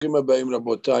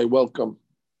Welcome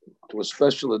to a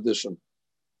special edition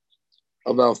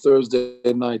of our Thursday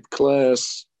night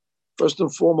class. First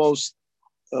and foremost,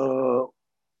 Klal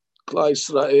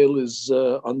Israel is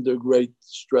under great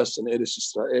stress in Eretz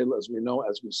Israel, as we know,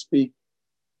 as we speak.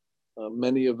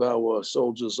 Many of our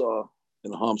soldiers are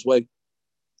in harm's way,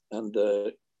 and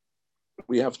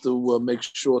we have to make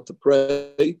sure to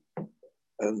pray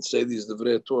and say these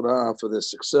Divrei Torah for their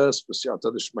success, for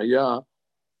Siyata Dishmaya.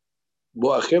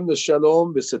 Bo'achem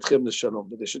l'shalom, v'setchem l'shalom.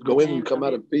 But they should go in and come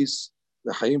out in peace.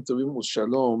 L'chaim tovim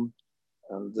u'shalom.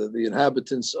 And the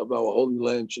inhabitants of our holy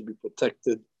land should be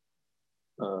protected.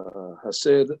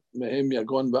 Haser mehem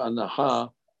yagon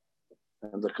ba'anaha.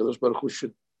 And the Kadosh Baruch Hu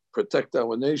should protect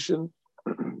our nation.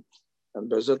 And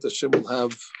Be'ezrat Hashem will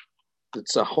have the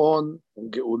tzachon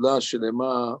and geula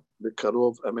shelema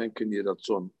b'karov. Amen. Ken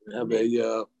yiratzon. We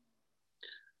have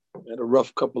had a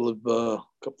rough couple of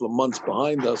months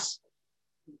behind us.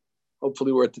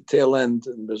 Hopefully, we're at the tail end.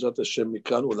 And Be'ezrat Hashem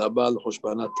mikan ulabal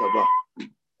choshbana tava.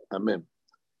 Amen.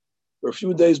 We're a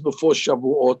few days before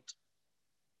Shavuot.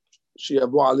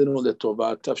 Shiyavu alinu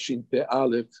letova tafshin pe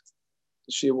aleph.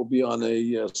 This year will be on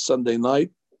a Sunday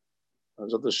night.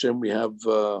 Be'ezrat Hashem, we have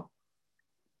to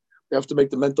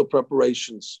make the mental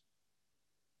preparations.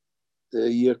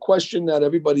 The question that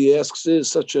everybody asks is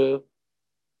such a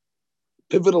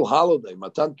pivotal holiday,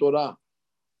 Matan Torah,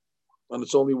 and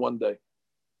it's only one day.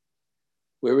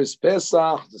 Where is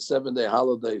Pesach, the 7-day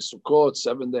holiday, Sukkot,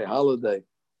 7-day holiday,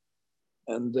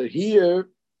 and here,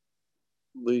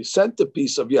 the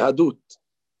centerpiece of Yahadut,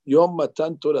 Yom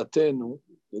Matan Toratenu,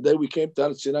 the day we came to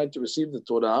Eretz Sinai to receive the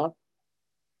Torah,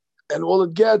 and all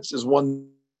it gets is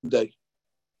one day.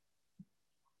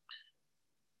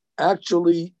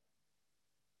 Actually,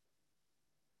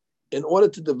 in order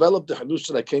to develop the Hadush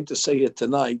that I came to say here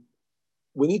tonight,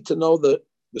 we need to know the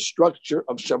structure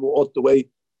of Shavuot, the way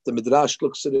the Midrash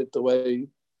looks at it, the way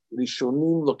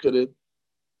Rishonim look at it.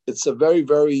 It's a very,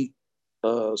 very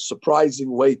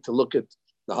surprising way to look at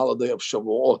the holiday of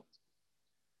Shavuot.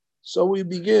 So we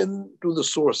begin through the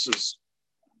sources.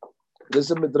 There's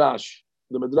a Midrash.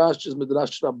 The Midrash is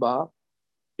Midrash Rabbah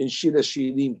in Shir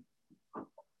HaShirim,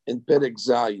 in Perek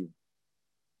Zayin,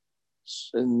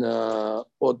 in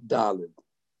Od Daled.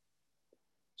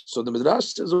 So the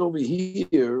Midrash says over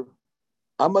here,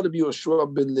 Amar Rabbi Yoshua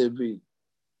ben Levi,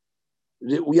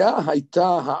 ראויה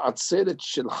הייתה העצרת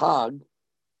של חג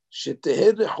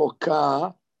שתהא רחוקה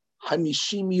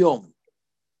 50 יום.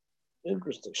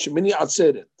 Interesting. Shemini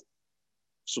Atzeret,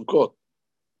 Sukkot.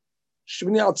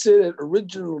 Shemini Atzeret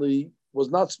originally was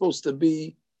not supposed to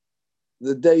be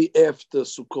the day after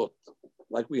Sukkot,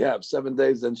 like we have 7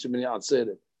 days, then Shemini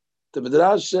Atzeret. The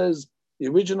Midrash says the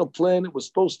original plan, it was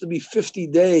supposed to be 50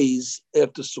 days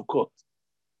after Sukkot.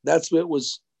 That's where it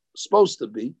was supposed to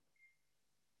be.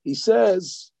 He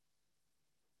says,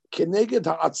 Keneged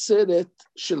ha'atzeret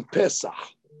shel Pesach.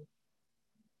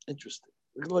 Interesting.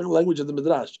 Look at the language of the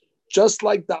Midrash. Just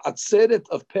like the atzeret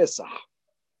of Pesach.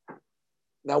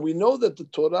 Now we know that the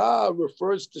Torah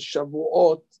refers to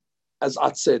Shavuot as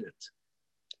atzeret.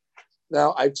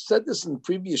 Now I've said this in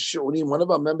previous shiurim. One of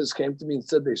our members came to me and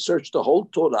said they searched the whole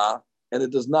Torah and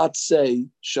it does not say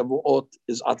Shavuot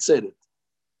is atzeret.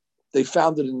 They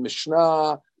found it in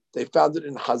Mishnah. They found it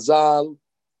in Chazal.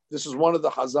 This is one of the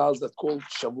Chazals that called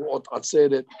Shavuot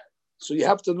Atzeret. So you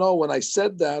have to know, when I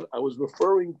said that, I was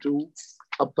referring to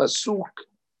a pasuk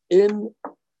in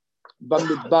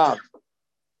Bamidbar,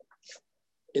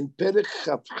 in Perek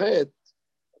Chavchet,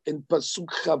 in pasuk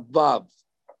Chavav.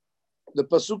 The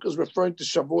pasuk is referring to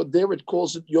Shavuot. There it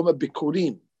calls it Yom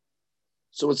HaBikurim.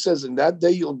 So it says, in that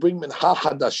day you'll bring Mincha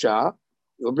Hadasha.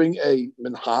 You'll bring a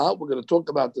Mincha. We're going to talk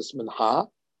about this Mincha.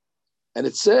 And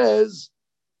it says,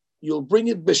 you'll bring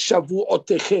it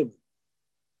b'shavuotechem.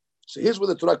 So here's where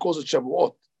the Torah calls it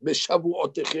Shavuot,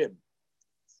 b'shavuotechem.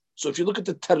 So if you look at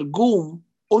the Targum,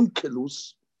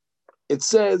 Onkelus, it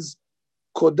says,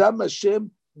 Kodam Hashem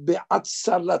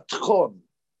be'atzaratchon,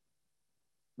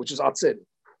 which is atzeret.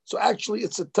 So actually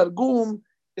it's a Targum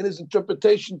in his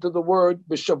interpretation to the word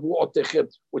b'shavuotechem,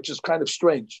 which is kind of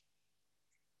strange.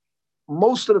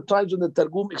 Most of the times when the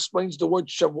Targum explains the word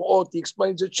Shavuot, he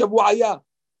explains it Shavu'aya,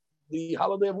 the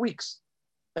holiday of weeks.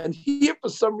 And here, for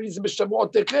some reason,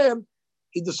 B'Shavuot Techem,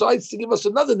 he decides to give us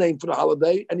another name for the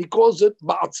holiday, and he calls it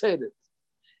Ba'atzeret.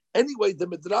 Anyway, the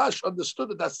Midrash understood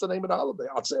that that's the name of the holiday,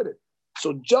 Atzeret.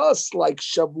 So just like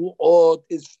Shavuot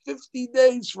is 50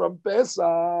 days from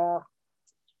Pesach,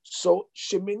 so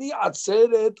Shemini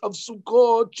Atzeret of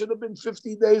Sukkot should have been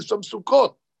 50 days from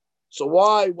Sukkot. So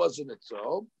why wasn't it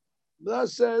so? That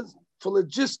says, for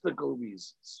logistical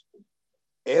reasons.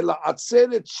 אלא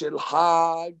עצרת של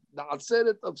חג,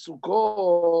 העצרת of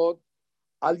סוכות,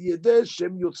 על ידי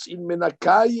שהם יוצאים מן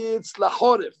הקיץ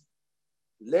לחורף.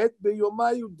 let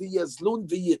ביומיים דיזלון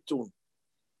ויתון.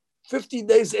 50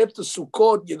 days after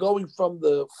Sukkot, you're going from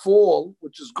the fall,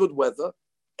 which is good weather,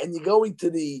 and you're going to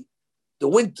the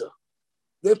winter.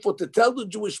 Therefore, to tell the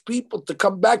Jewish people to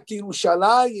come back to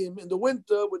Yerushalayim in the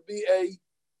winter would be a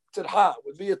tirha,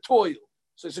 would be a toil.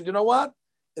 So he said, you know what?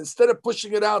 Instead of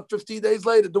pushing it out 15 days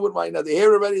later, do it right now. They're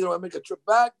here already. They want to make a trip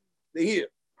back. They're here.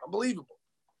 Unbelievable.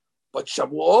 But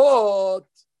Shavuot,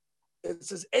 it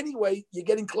says, anyway, you're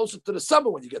getting closer to the summer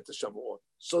when you get to Shavuot.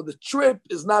 So the trip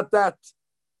is not that.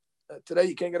 Today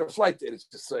you can't get a flight there. It's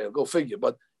just go figure.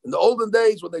 But in the olden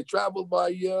days when they traveled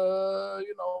by,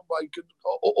 by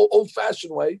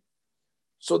old-fashioned way,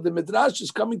 so the Midrash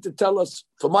is coming to tell us,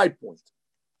 from my point,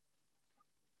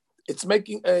 it's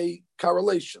making a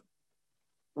correlation.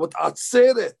 What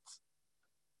Atzeret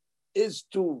is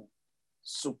to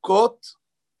Sukkot,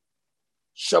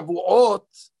 Shavuot,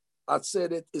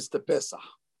 Atzeret is to Pesach.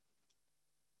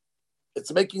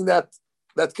 It's making that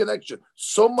connection.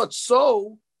 So much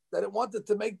so that it wanted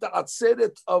to make the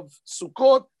Atzeret of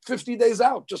Sukkot 50 days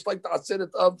out, just like the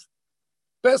Atzeret of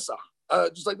Pesach,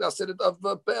 just like the Atzeret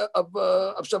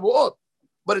of Shavuot.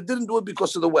 But it didn't do it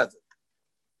because of the weather.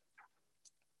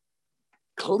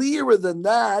 Clearer than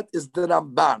that is the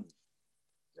Ramban.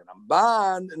 The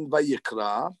Ramban in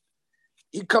Vayikra,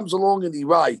 he comes along and he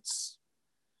writes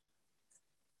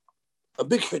a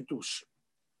big chidush.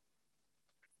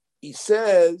 He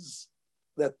says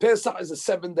that Pesach is a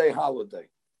 7-day holiday.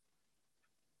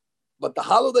 But the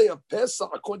holiday of Pesach,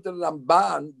 according to the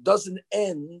Ramban, doesn't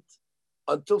end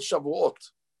until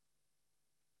Shavuot.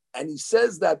 And he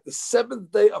says that the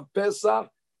 7th day of Pesach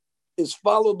is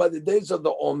followed by the days of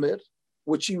the Omer,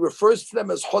 which he refers to them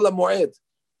as Chol HaMoed.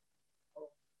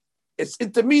 It's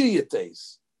intermediate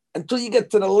days until you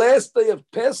get to the last day of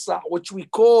Pesach, which we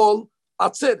call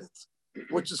Atzeret,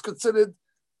 which is considered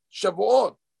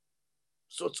Shavuot.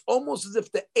 So it's almost as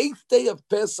if the 8th day of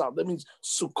Pesach, that means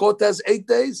Sukkot has 8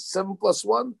 days, 7 plus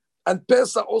 1, and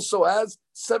Pesach also has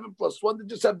 7 plus 1. They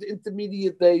just have the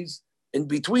intermediate days in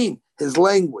between. His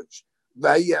language.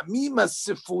 Vayamim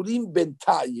hasifurim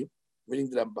bentayim, meaning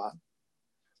the Ramban,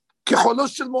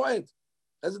 kecholosh shel moed.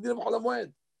 As a din of chol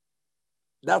moed.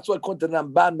 That's why according to the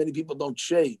Ramban, many people don't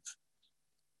shave.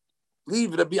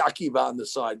 Leave Rabbi Akiva on the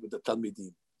side with the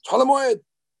Talmidim. Chol moed.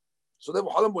 So then,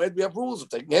 we have rules of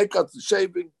taking haircuts and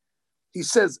shaving. He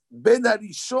says, Ben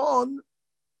Harishon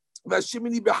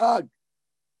v'Hashemini b'Hag,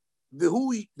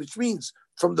 v'hui, which means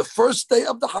from the first day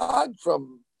of the Hag,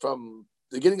 from the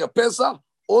beginning of Pesach,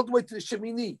 all the way to the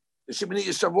Shemini. The Shemini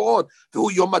is Shavuot,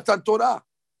 v'hui Yom Matan Torah.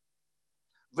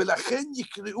 V'lachen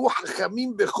yikri'u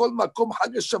Hachamim b'chol makom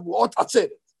Hag Shavuot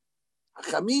Atzeret.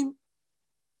 Hachamim,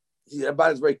 the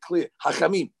Ramban is very clear.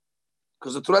 Hachamim,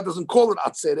 because the Torah doesn't call it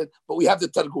Atzeret, but we have the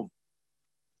Targum.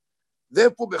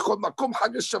 Therefore, bechol makom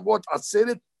Hag Shavuot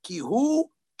Atzeret ki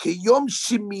hu kiyom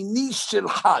shemini shel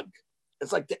Hag.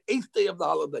 It's like the 8th day of the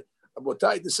holiday.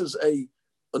 Abotai, this is a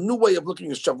new way of looking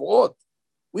at Shavuot.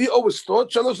 We always thought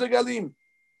Shalosh Regalim.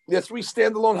 There are 3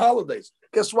 standalone holidays.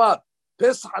 Guess what?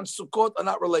 Pesach and Sukkot are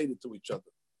not related to each other.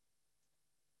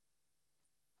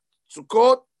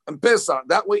 Sukkot and Pesach,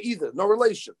 that way either, no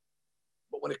relation.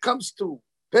 But when it comes to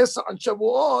Pesach and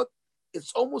Shavuot,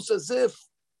 it's almost as if,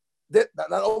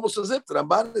 not almost as if, the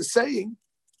Ramban is saying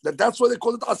that that's why they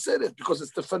call it Aseret, because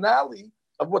it's the finale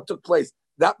of what took place.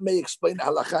 That may explain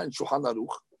Halakha and Shulchan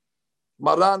Aruch.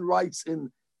 Maran writes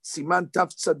in Siman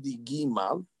Taf Tzadi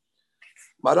Gimal,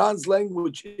 Maran's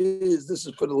language is, this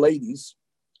is for the ladies,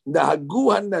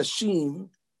 Nahagu HaNashim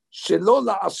shelo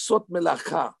la'asot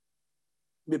melacha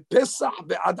mipesach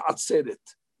ve'ad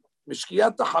atzeret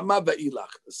mishkiyat ha'chama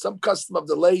ve'ilach. Some custom of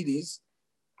the ladies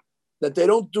that they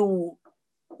don't do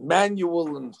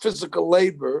manual and physical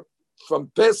labor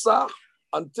from Pesach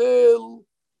until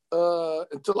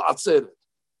Atzeret.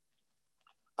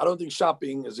 I don't think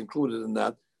shopping is included in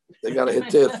that. They got a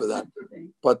hit there for that,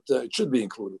 but it should be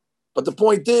included. But the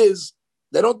point is,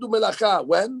 they don't do melacha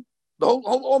when the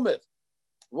whole Omer.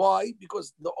 Why?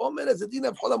 Because the Omer is a din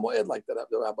of Chol HaMoed, like the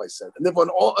rabbi said, and therefore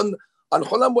on Chol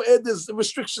HaMoed there's the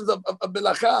restrictions of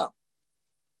melacha.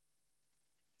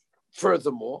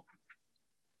 Furthermore,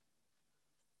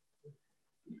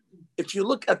 if you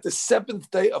look at the 7th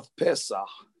day of Pesach,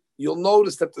 you'll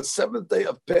notice that the 7th day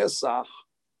of Pesach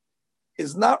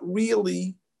is not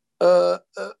really a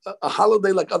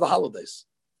holiday like other holidays.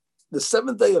 The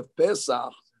 7th day of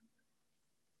Pesach,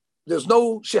 there's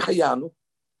no Shehayanu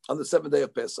on the 7th day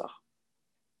of Pesach.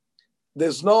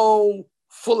 There's no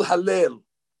full Hallel.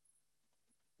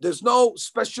 There's no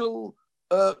special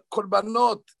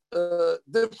korbanot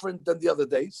different than the other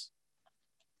days,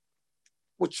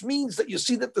 which means that you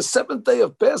see that the seventh day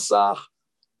of Pesach,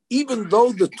 even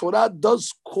though the Torah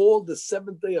does call the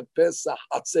seventh day of Pesach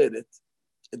Atzeret,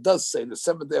 it does say the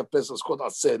seventh day of Pesach is called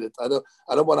Atzeret. I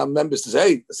don't want our members to say,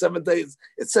 hey, the seventh day,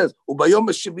 it says, Ubayom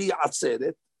Hashevi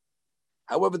Atzeret.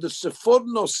 However, the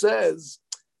Seforno says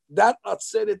that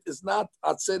Atzeret is not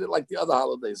Atzeret like the other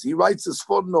holidays. He writes the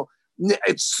Seforno,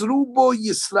 Ne'etzru bo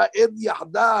Yisrael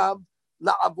yahdav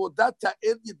la'avodat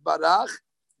ha'el yitbarach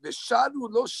v'sharu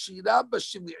lo shira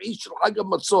b'shemi'i shel Chag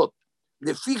HaMatzot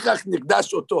lefichach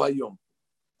nikdash oto hayom.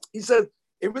 He said,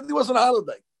 it really wasn't a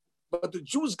holiday, but the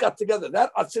Jews got together.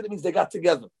 That Atzeret means they got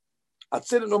together.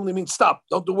 Atzeret normally means stop,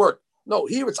 don't do work. No,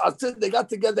 here it's Atzeret, they got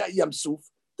together at Yom Suf.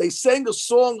 They sang a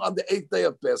song on the 8th day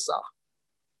of Pesach,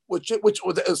 which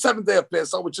or the 7th day of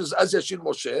Pesach, which is Az Yashir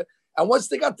Moshe. And once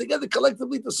they got together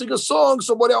collectively to sing a song,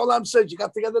 so Borei Olam said, you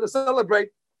got together to celebrate.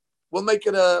 We'll make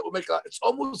it. It's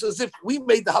almost as if we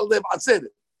made the holiday of Atzeret.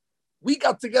 We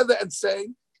got together and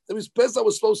sang. That means Pesach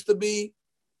was supposed to be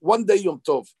one day Yom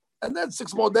Tov, and then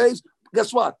 6 more days.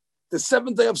 Guess what? The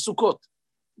 7th day of Sukkot.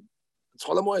 It's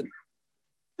Chol HaMoed.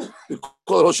 We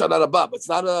call it Rosh Hashanah Rabbah, but it's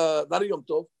not a Yom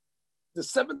Tov. The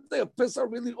 7th day of Pesach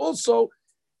really also,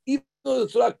 even though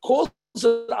the Torah calls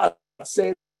it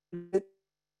Atzeret,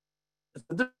 it's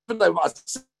a different type of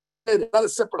Atzeret, not a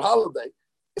separate holiday.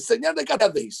 It's saying, yeah, they got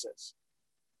together, he says.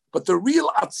 But the real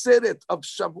Atzeret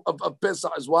of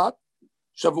Pesach is what?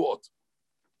 Shavuot.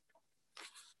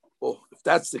 Oh, if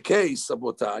that's the case,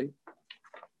 Sabotai,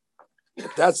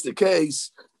 if that's the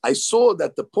case, I saw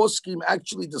that the poskim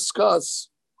actually discuss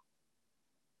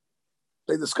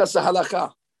a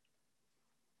halakha.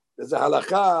 There's a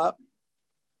halakha.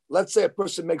 Let's say a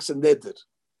person makes a neder,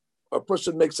 or a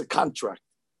person makes a contract.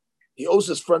 He owes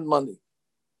his friend money.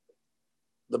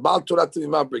 The Baal Torah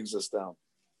Tanimah brings us down.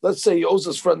 Let's say he owes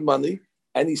his friend money,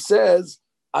 and he says,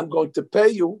 I'm going to pay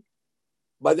you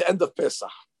by the end of Pesach.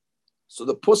 So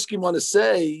the poskim want to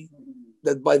say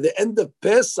that by the end of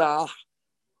Pesach,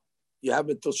 you have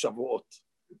until Shavuot.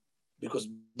 Because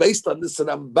based on this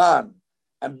Ramban,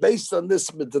 and based on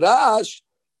this Midrash,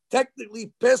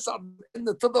 technically Pesach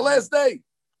until the last day.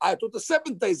 I thought the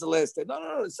 7th day is the last day.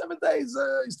 No. The 7 days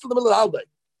is still the middle of the holiday.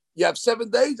 You have 7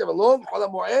 days, you have a long Chol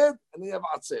HaMoed, and then you have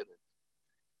Atzeret.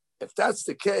 If that's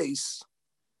the case,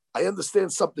 I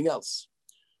understand something else.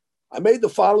 I made the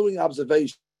following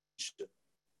observation.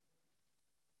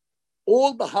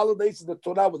 All the holidays in the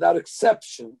Torah, without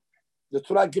exception, the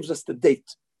Torah gives us the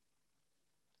date.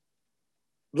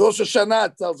 Rosh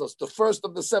Hashanah tells us the 1st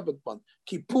of the 7th month.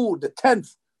 Kippur, the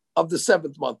 10th of the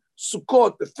 7th month.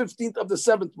 Sukkot, the 15th of the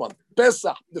 7th month.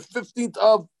 Pesach, the 15th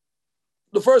of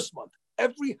the 1st month.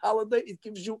 Every holiday, it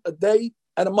gives you a day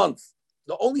and a month.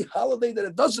 The only holiday that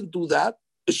it doesn't do that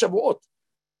is Shavuot.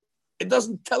 It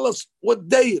doesn't tell us what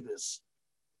day it is.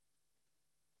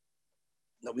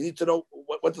 Now, we need to know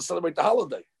what to celebrate the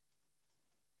holiday.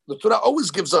 The Torah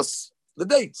always gives us the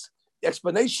dates. The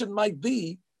explanation might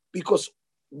be because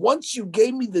once you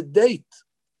gave me the date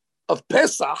of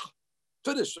Pesach,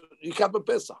 finish, you can't have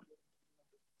Pesach.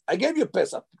 I gave you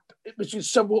Pesach, which is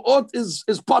Shavuot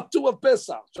is part 2 of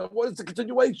Pesach. Shavuot is the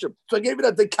continuation. So I gave you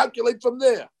that, they calculate from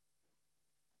there.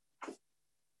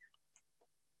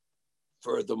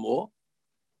 Furthermore,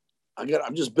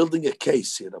 I'm just building a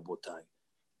case here, Rabotai.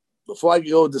 Before I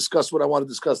go discuss what I want to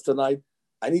discuss tonight,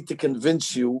 I need to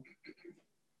convince you,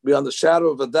 beyond the shadow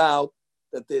of a doubt,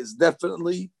 that there's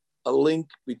definitely a link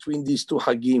between these two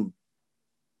Hagim.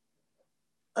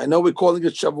 I know we're calling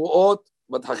it Shavuot,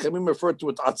 but Hachamim refer to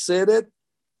it Atzeret.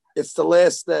 It's the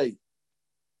last day.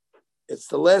 It's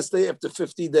the last day after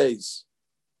 50 days.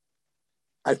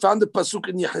 I found the pasuk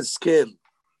in Yehezkel.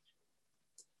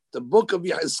 The book of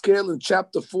Yehezkel in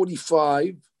chapter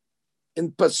 45,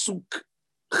 in pasuk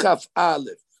Chaf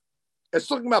Aleph. It's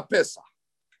talking about Pesach.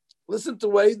 Listen to the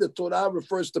way the Torah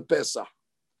refers to Pesach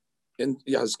in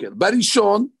Yehezkel.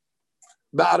 Barishon,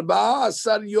 Ba'arba'a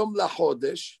asar yom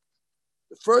lachodesh,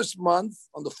 the first month,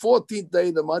 on the 14th day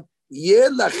of the month, Yeh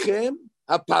lachem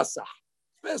ha-Pesach.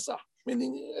 Pesach,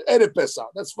 meaning Erev Pesach.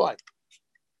 That's fine.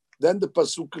 Then the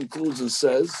pasuk concludes and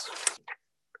says,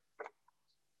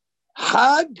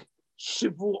 Hag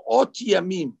Shavuot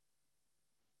Yamim.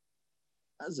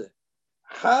 How's it?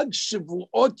 Hag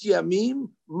Shavuot Yamim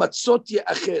Matzot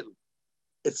Ye'achel.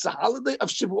 It's the holiday of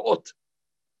Shavuot.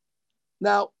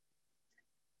 Now,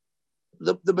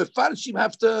 the Mefarshim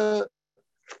have to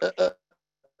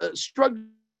struggle.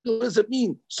 What does it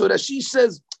mean? So that she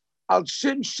says, Al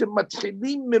Shem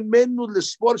Shematchilim Memenu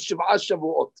L'Spor Shiv'a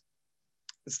Shavuot.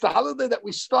 It's the holiday that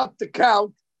we start to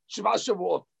count Shiv'a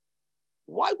Shavuot.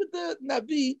 Why would the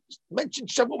Navi mention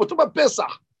Shavuot? We're talking about Pesach.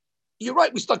 You're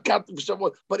right, we start counting for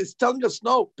Shavuot, but it's telling us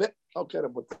no. Okay,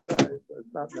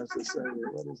 it's not necessary.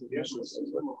 What is it necessary?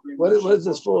 What is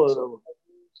this for?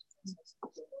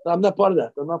 No, I'm not part of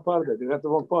that. You got the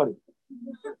wrong party.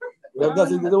 We have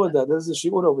nothing to do with that. There's a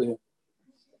shiur over here.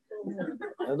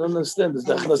 I don't understand. There's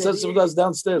the Chnaset with us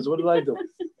downstairs. What did I do?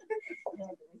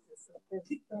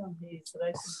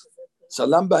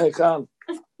 Salam b'hekal.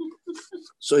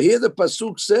 So here the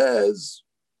pasuk says,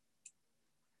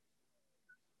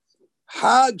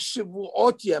 Hag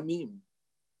Shavuot Yamim.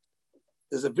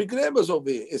 There's a big rembers over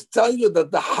here. It's telling you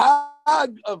that the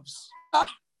Hag of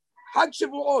Hag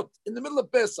Shavuot in the middle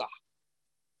of Pesach.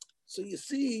 So you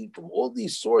see from all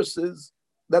these sources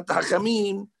that the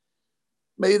Hachamim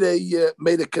made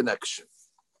a connection.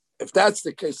 If that's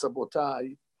the case,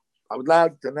 Abotai, I would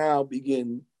like to now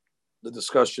begin the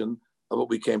discussion of what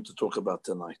we came to talk about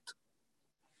tonight.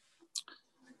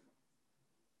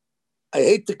 I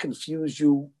hate to confuse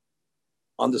you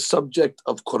on the subject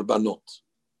of korbanot.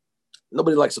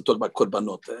 Nobody likes to talk about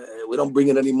korbanot. We don't bring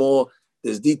it anymore.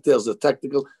 There's details, the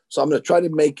technical. So I'm going to try to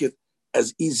make it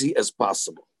as easy as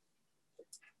possible.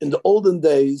 In the olden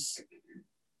days,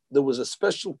 there was a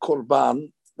special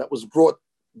korban that was brought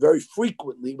very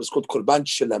frequently. It was called korban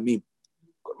shelamim.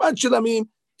 Korban shelamim,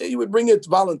 you would bring it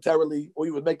voluntarily, or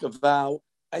you would make a vow,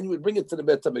 and you would bring it to the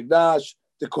Beit HaMikdash.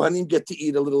 The Kohanim get to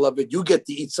eat a little of it. You get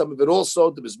to eat some of it also.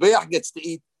 The Mizbeach gets to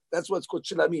eat. That's what's called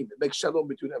shelamim. It makes shalom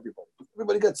between everybody.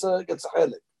 Everybody gets a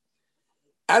chelik.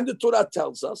 And the Torah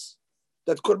tells us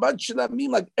that korban shelamim,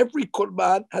 like every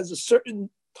korban, has a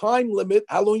certain time limit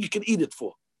how long you can eat it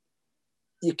for.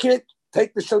 You can't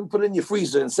take the shalom, put it in your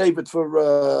freezer, and save it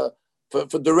for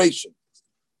duration.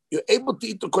 You're able to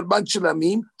eat the korban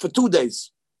shelamim for 2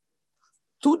 days.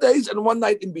 2 days and one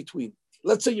night in between.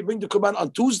 Let's say you bring the korban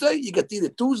on Tuesday, you get to eat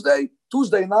it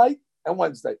Tuesday night, and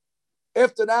Wednesday.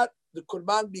 After that, the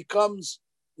korban becomes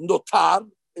notar,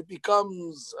 it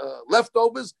becomes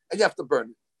leftovers, and you have to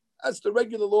burn it. That's the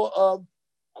regular law of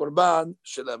korban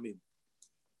shelamim.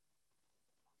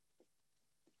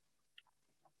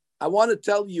 I want to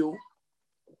tell you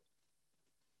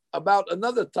about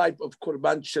another type of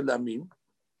korban shelamim.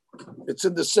 It's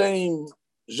in the same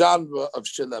genre of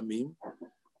shelamim.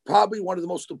 Probably one of the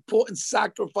most important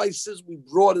sacrifices we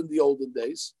brought in the olden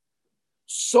days.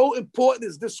 So important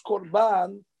is this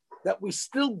korban that we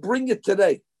still bring it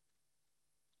today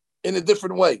in a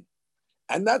different way.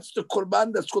 And that's the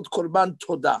korban that's called korban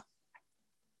todah,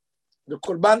 the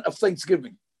korban of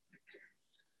thanksgiving.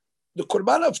 The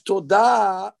korban of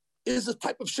todah is a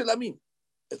type of shelamim.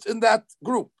 It's in that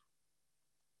group.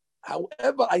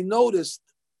 However, I noticed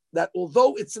that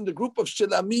although it's in the group of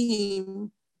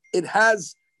shelamim, it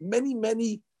has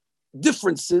many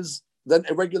differences than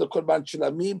a regular korban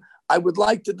shelamim. I would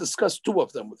like to discuss 2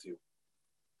 of them with you.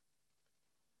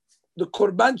 The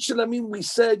korban shelamim, we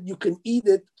said you can eat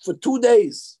it for 2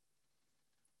 days.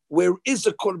 Where is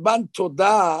a korban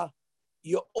todah,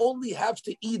 you only have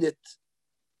to eat it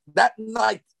that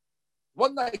night.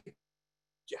 One night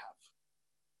you have,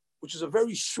 which is a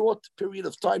very short period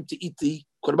of time to eat the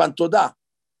korban todah.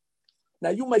 Now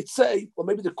you might say, well,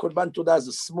 maybe the korban todah is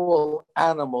a small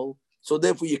animal, so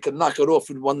therefore you can knock it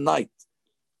off in one night.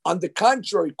 On the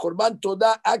contrary, korban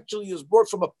todah actually is brought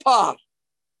from a par.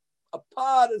 A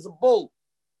par is a bull,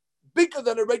 bigger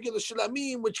than a regular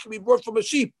shelamim, which can be brought from a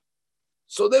sheep.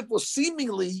 So therefore,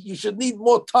 seemingly, you should need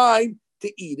more time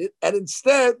to eat it. And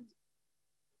instead,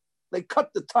 they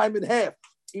cut the time in half,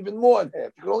 even more in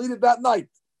half. You can only eat it that night.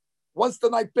 Once the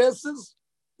night passes,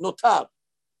 notar.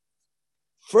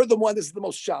 Furthermore, this is the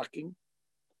most shocking.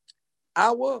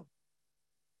 Our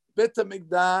Beit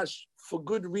HaMikdash, for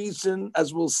good reason,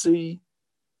 as we'll see,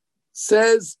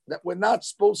 says that we're not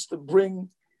supposed to bring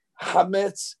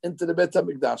chametz into the Beit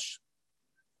HaMikdash.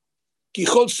 Ki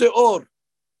chol seor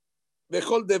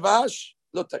v'chol devash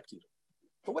lo taktir.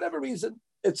 For whatever reason,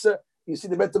 you see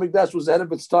the Beit HaMikdash was ahead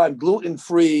of its time,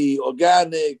 gluten-free,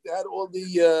 organic, they had all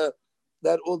the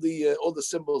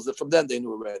symbols that from then they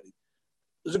knew already.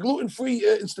 It was a gluten-free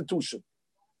institution.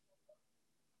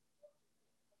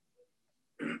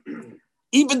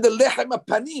 Even the lechem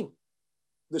panim,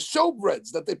 the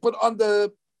showbreads that they put on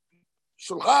the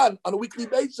shulchan on a weekly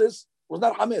basis, was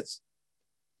not chametz.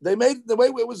 They made it the way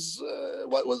it was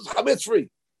chametz free.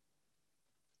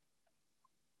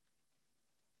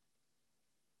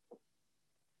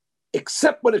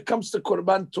 Except when it comes to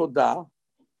korban todah,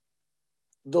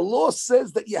 the law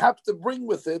says that you have to bring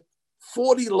with it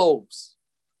 40 loaves,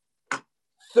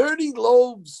 30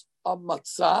 loaves of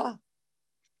matzah,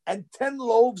 and 10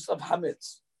 loaves of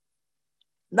hametz.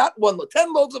 Not 1 loaf,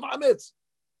 10 loaves of hametz.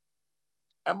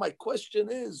 And my question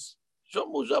is,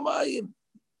 Shomu Shamayim,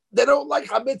 they don't like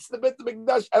Hametz the Bet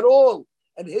Mikdash at all.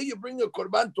 And here you bring a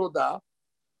Korban Todah.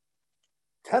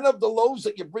 10 of the loaves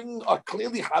that you're bringing are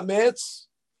clearly Hametz.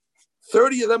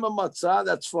 30 of them are matzah,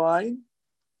 that's fine.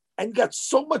 And you got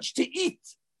so much to eat.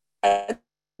 And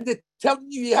they're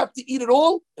telling you have to eat it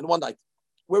all in one night.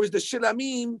 Whereas the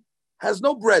shilamim has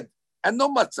no bread and no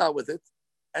matzah with it.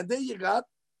 And there you got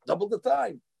double the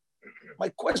time. My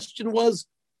question was,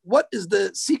 what is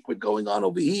the secret going on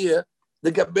over here?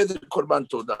 The Gabed Korban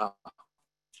Todah.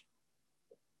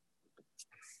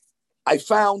 I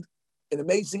found an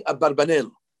amazing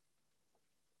Abarbanel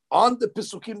on the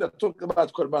Pesukim that talk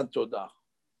about Korban Todah.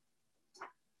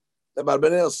 The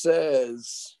Abarbanel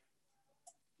says,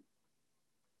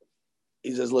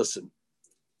 he says, listen,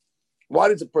 why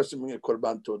does a person bring a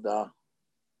Korban Todah?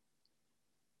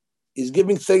 He's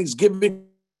giving thanksgiving.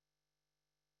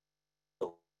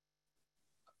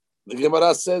 The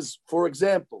Gemara says, for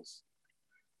examples,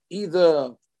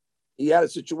 either he had a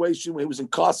situation where he was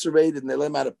incarcerated and they let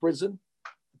him out of prison,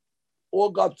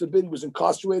 or God forbid he was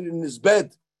incarcerated in his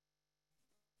bed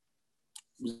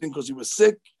because he was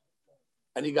sick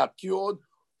and he got cured,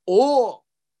 or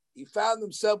he found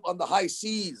himself on the high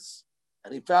seas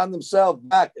and he found himself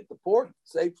back at the port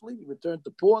safely, he returned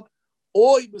to port,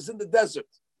 or he was in the desert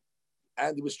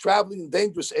and he was traveling in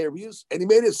dangerous areas and he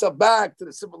made himself back to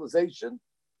the civilization.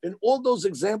 In all those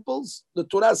examples, the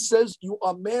Torah says you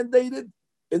are mandated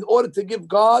in order to give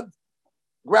God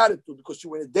gratitude because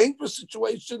you were in a dangerous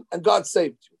situation and God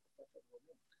saved you.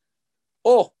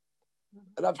 Oh,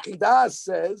 Rav Chidah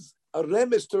says a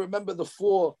rem is to remember the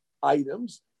 4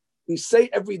 items. We say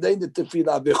every day in the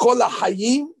tefillah, V'chol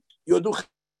hayim yodu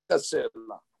chesed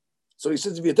la. So he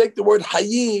says if you take the word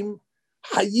hayim,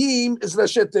 hayim is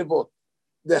Rashi Tevot.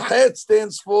 The het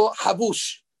stands for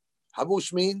havush.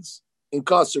 Havush means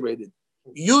incarcerated.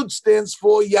 Yud stands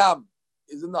for Yam,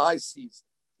 is in the high seas.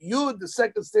 Yud, the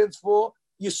second, stands for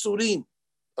Yisurim,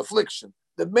 affliction.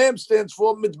 The Mem stands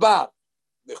for Midbar.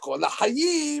 V'chol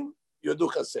hayim yodu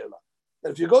chesed la.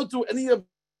 And if you go through any of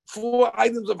 4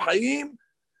 items of Hayim,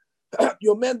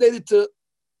 you're mandated to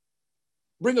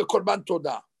bring a Korban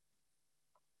Todah.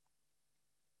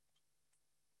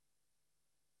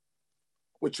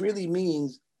 Which really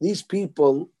means these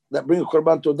people that bring a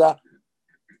Korban Todah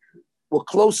were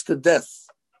close to death.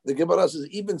 The Gemara says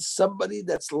even somebody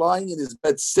that's lying in his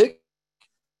bed sick,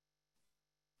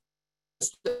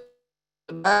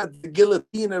 the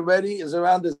guillotine already is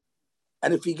around his,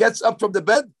 and if he gets up from the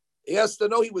bed, he has to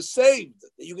know he was saved.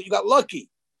 You got lucky.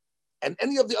 And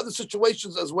any of the other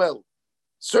situations as well.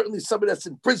 Certainly somebody that's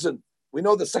in prison, we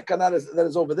know the sakana that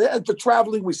is over there. And for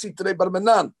traveling, we see today,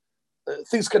 Barmanan,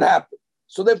 things can happen.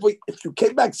 So therefore, if you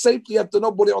came back safely, you have to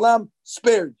know Borei Olam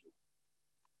spared you.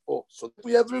 Oh, so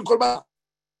we have 3 Korban.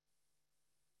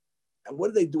 And what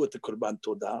do they do with the Korban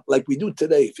Todah? Like we do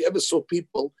today. If you ever saw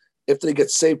people, after they get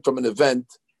saved from an event,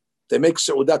 they make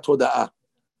Seudat Toda'ah.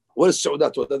 What is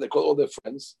Seudat Toda'ah? They call all their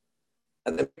friends.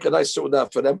 And they make a nice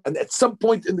Seudah for them. And at some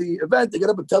point in the event, they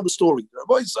get up and tell the story.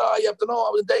 Boys, you have to know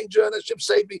I was in danger and Hashem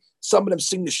saved me. Some of them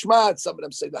sing the Shema, some of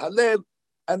them say the Hallel.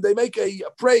 And they make a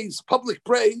praise, public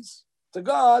praise to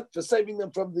God for saving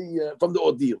them from the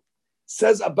ordeal.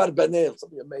 Says Abarbanel,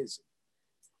 something amazing.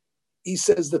 He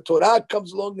says the Torah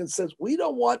comes along and says, we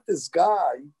don't want this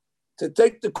guy to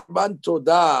take the Korban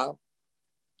Todah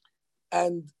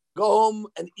and go home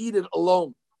and eat it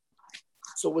alone.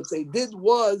 So what they did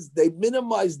was they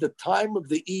minimized the time of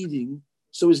the eating.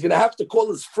 So he's going to have to call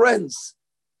his friends.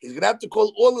 He's going to have to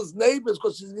call all his neighbors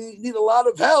because he need a lot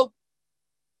of help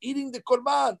eating the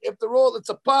Korban. After all, it's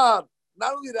a par.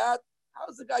 Not only that, how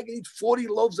is the guy going to eat 40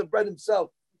 loaves of bread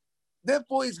himself?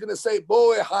 Therefore, he's going to say,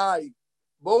 Boe hi,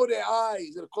 Boe hi.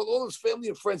 He's going to call all his family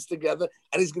and friends together.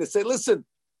 And he's going to say, listen,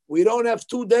 we don't have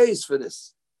 2 days for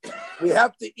this. We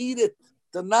have to eat it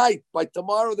tonight. By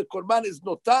tomorrow, the Korban is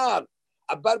notar.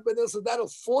 Abarbanel said that'll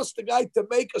force the guy to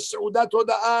make a Seudat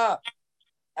Toda'ah.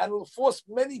 And will force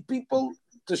many people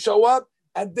to show up.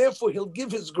 And therefore, he'll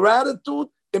give his gratitude.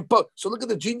 So look at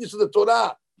the genius of the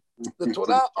Torah. The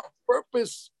Torah on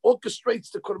purpose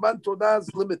orchestrates the Korban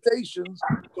Todah's limitations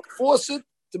to force it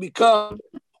to become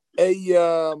a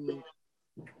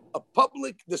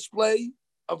public display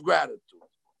of gratitude.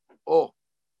 Oh.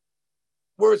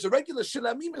 Whereas a regular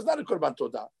shilamim is not a Korban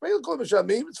Todah. Regular Korban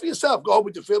shilamim, it's for yourself. Go home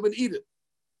with your family and eat it.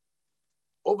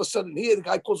 All of a sudden here, the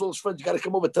guy calls all his friends, you got to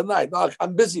come over tonight. No,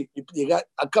 I'm busy.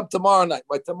 I'll come tomorrow night.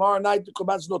 By tomorrow night, the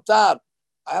Korban's notar.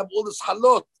 I have all this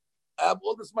halot. I have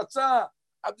all this matzah.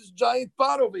 I have this giant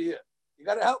pot over here. You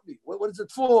got to help me. What is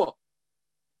it for?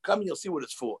 Come and you'll see what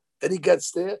it's for. Then he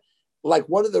gets there. Like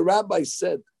one of the rabbis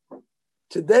said,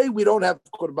 Today we don't have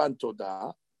Korban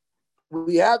Todah.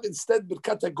 We have instead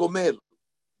Birkat HaGomer,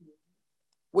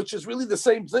 which is really the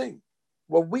same thing.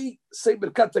 When we say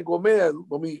Birkat HaGomer,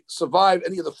 when we survive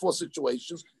any of the four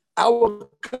situations, our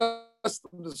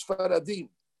custom is Faradim.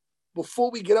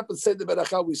 Before we get up and say the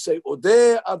Beracha, we say,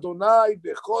 Odeh Adonai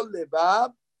bechol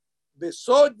levav,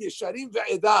 besod yesharim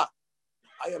ve'edah.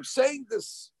 I am saying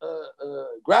this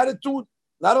gratitude,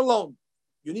 not alone.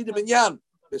 You need a minyan.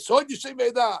 Besod yesharim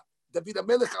ve'edah. David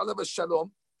HaMelech alav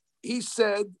shalom, he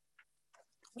said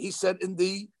in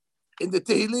the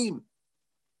Tehillim,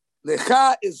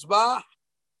 Lecha izbach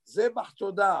zebach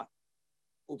todah,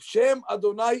 ubshem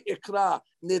Adonai ikra,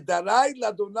 nedarai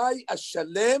l'Adonai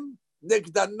ashalem,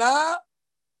 negdana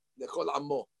lechol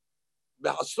amo.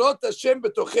 Behasrot Hashem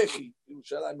betochechi.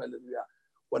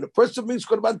 When a person brings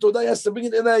Korban Todah, he has to bring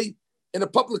it in a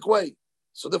public way.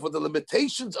 So therefore, the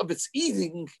limitations of its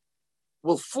eating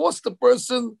will force the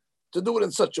person to do it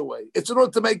in such a way. It's in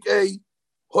order to make a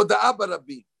hoda'ah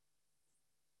barabi.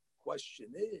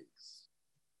 Question is,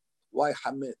 why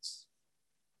hametz?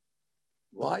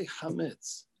 Why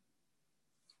hametz?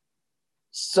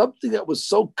 Something that was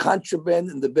so contraband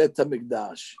in the Beit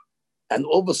HaMikdash, and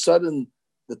all of a sudden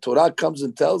the Torah comes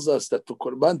and tells us that to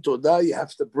Korban Todah you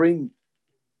have to bring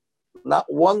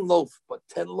not one loaf but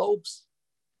 10 loaves.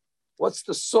 What's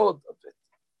the sod of it?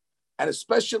 And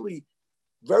especially,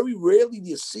 very rarely do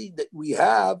you see that we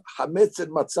have hametz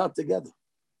and matzah together.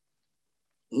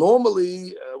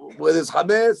 Normally, where there's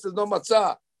hametz, there's no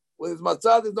matzah. Where there's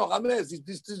matzah, there's no hametz.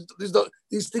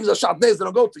 These things are shatnez, they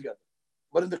don't go together.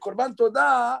 But in the Korban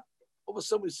Todah, all of a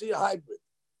sudden we see a hybrid.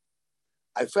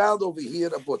 I found over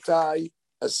here, Abotai,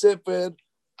 a sefer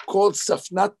called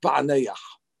Safnat Pa'anayach.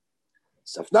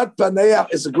 Safnat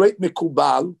Pa'anayach is a great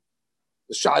mikubal,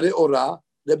 the Sha'arei Orah,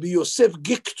 Rabbi Yosef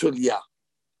Giktulia.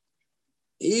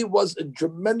 He was a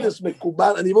tremendous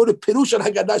mikubal, and he wrote a Pirush on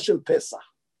Haggadah Shel Pesach.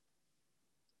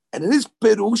 And in his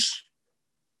Pirush,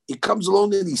 he comes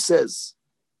along and he says,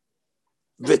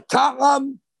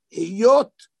 V'ta'am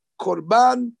hiyot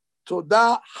Korban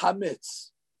Todah Hametz.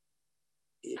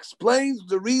 He explains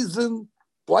the reason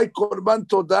why Korban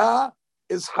Todah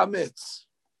is Hametz.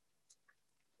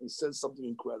 He says something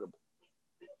incredible.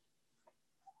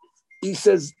 He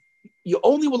says, you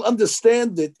only will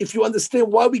understand it if you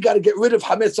understand why we got to get rid of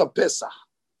Hametz on Pesach.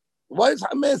 Why is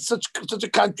Hametz such a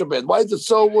contraband? Why is it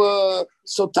so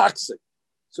toxic?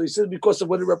 So he says because of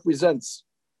what it represents.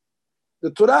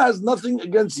 The Torah has nothing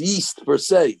against yeast per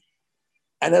se,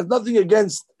 and has nothing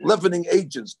against leavening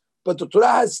agents. But the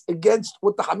Torah has against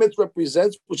what the Hametz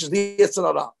represents, which is the Yetzer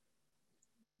Hara.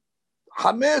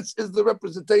 Hametz is the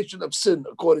representation of sin,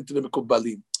 according to the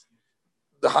Mekubalim.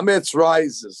 The Hametz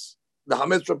rises. The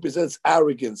Hametz represents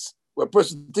arrogance, where a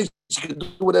person thinks he can do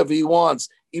whatever he wants,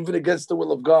 even against the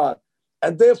will of God.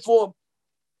 And therefore,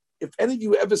 if any of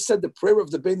you ever said the prayer of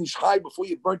the Ben Ish Chai before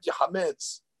you burnt your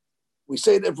Hametz, we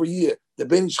say it every year. The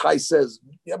Ben Ish Chai says,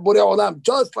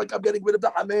 just like I'm getting rid of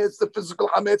the Hametz, the physical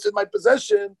Hametz in my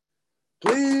possession,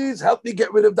 please help me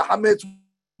get rid of the Hametz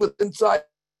with inside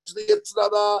the Yetzer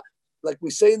Hara. Like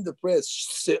we say in the prayer,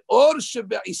 Se'or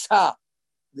shebe'isa,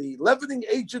 the leavening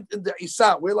agent in the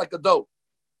Isa, we're like a dough.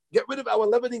 Get rid of our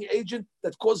leavening agent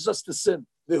that causes us to sin.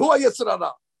 Vehu Yetzer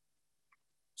Hara.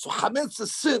 So Hametz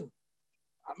is sin.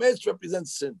 Hametz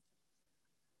represents sin.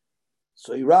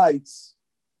 So he writes,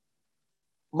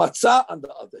 Matzah, on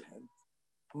the other hand,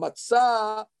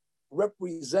 Matzah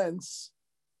represents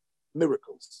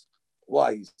miracles.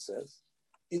 Why, he says?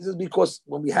 He says because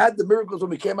when we had the miracles, when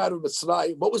we came out of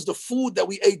Mitzrayim, what was the food that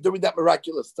we ate during that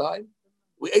miraculous time?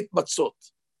 We ate matzot.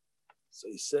 So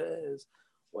he says,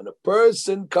 when a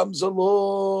person comes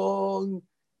along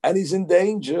and he's in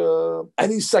danger and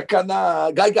he's sakana,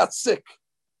 a guy got sick.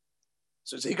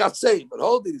 So he got saved, but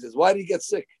hold it, he says, why did he get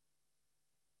sick?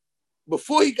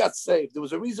 Before he got saved, there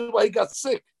was a reason why he got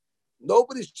sick.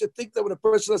 Nobody should think that when a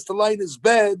person has to lie in his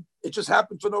bed, it just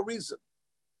happened for no reason.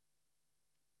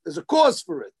 There's a cause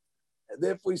for it. And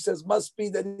therefore he says, must be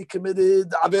that he committed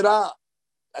Avirah.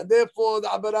 And therefore the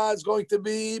Avirah is going to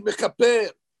be Mekaper.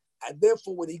 And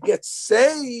therefore when he gets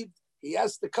saved, he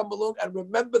has to come along and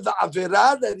remember the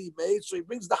Avirah that he made, so he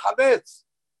brings the Hametz.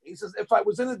 He says, if I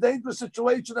was in a dangerous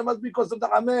situation, it must be because of the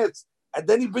Hametz. And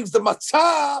then he brings the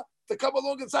Matzah to come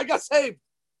along and say, I got saved.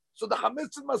 So the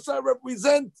Hametz and Matzah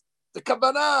represent the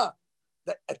Kavanah.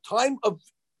 That a time of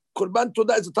Korban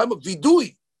Todah is a time of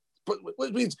Vidui.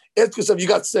 Which means, ask yourself, you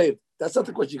got saved. That's not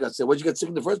the question you got saved. What did you get sick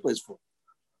in the first place for?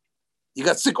 You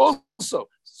got sick also.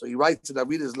 So he writes in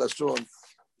Avidas Lashon,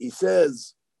 he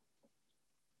says,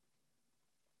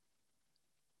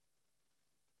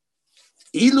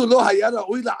 Ilu lo haya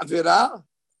ra'ui la'avira,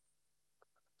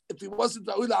 if he wasn't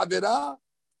Ra'ul Avera,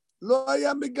 Lo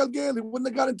Haya Megalgel, he wouldn't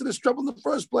have got into this trouble in the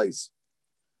first place.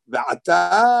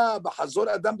 ועתה,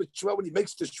 בחזור אדם בתשובה, when he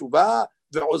makes תשובה,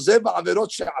 ועוזב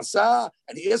העבירות שעשה,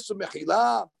 and he asks for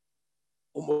מחילה,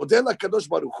 הוא מודה לקדוש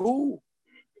ברוך הוא,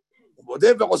 הוא מודה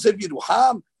ועוזב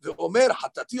ירוחם, ואומר,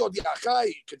 חטאתי הודיעך,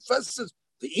 he confesses,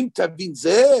 ואם תבין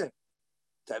זה,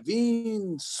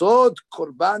 תבין סוד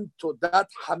קורבן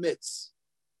תודת חמץ.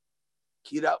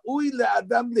 כי ראוי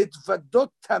לאדם להתוודות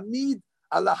תמיד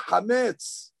על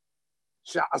החמץ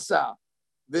שעשה,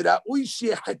 וראוי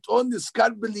שחטאו נזכר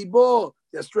בליבו.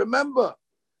 Yes, remember.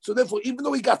 So therefore, even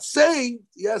though he got saved,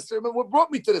 yes, remember what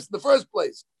brought me to this in the first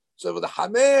place. So the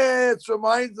Hametz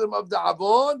reminds him of the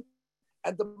Avon,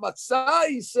 and the Matzah,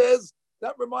 he says,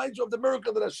 that reminds you of the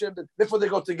miracle that Hashem did. Therefore, they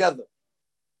go together.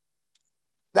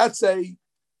 That's a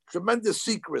tremendous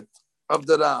secret of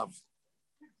the Rav.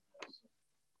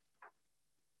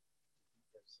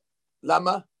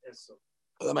 Lama?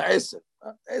 למה 10?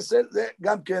 10 זה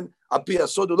גם כן על פי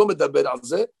הסוד, הוא לא מדבר על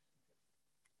זה,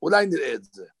 אולי נראה את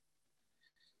זה.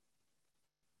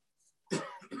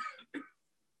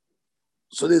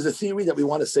 So there's a theory that we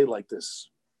want to say like this.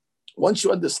 Once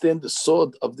you understand the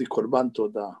sword of the Korban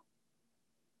Todah,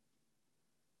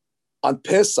 on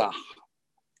Pesach,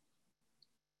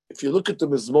 if you look at the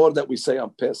Mizmor that we say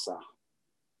on Pesach,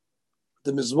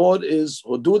 the Mizmor is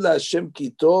Hodu LaHashem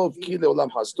ki tov ki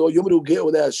leolam hasdo yomru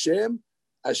ge'u LaHashem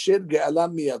asher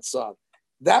ge'alam miyatzar.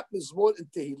 That Mizmor in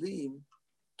Tehillim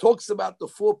talks about the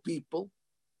 4 people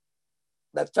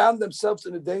that found themselves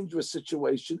in a dangerous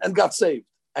situation and got saved.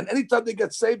 And anytime they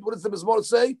get saved, what does the Mizmor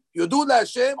say? Yodu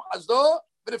LaHashem hasdo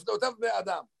v'nifnotav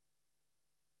me'adam.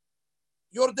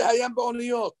 Yor dehayam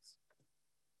ba'oniyot.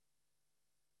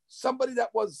 Somebody that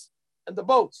was in the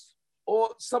boats,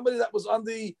 or somebody that was on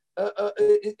the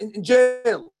in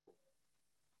jail.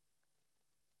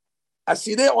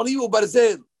 Asirei oni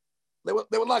u'barzel. They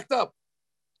were locked up.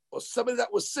 Or somebody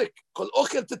that was sick. Kol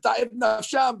ochel teta'ev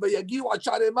nafsham v'yagiu ad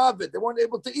sha'arei mavet. They weren't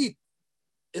able to eat.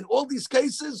 In all these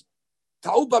cases,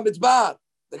 ta'u b'midbar.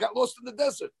 They got lost in the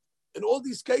desert. In all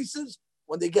these cases,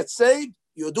 when they get saved,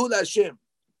 yodu LaHashem.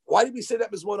 Why did we say that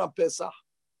Mizmor on Pesach?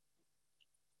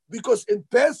 Because in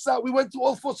Pesach, we went through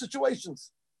all 4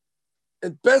 situations.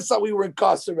 In Pesach, we were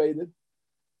incarcerated.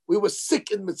 We were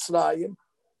sick in Mitzrayim.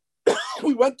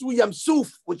 We went through Yam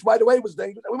Suf, which, by the way, was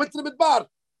dangerous. And we went to the Midbar.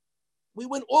 We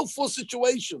went all 4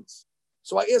 situations.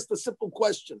 So I asked a simple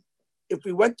question. If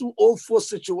we went through all 4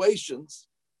 situations,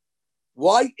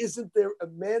 why isn't there a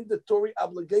mandatory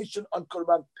obligation on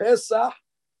Korban Pesach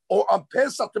or on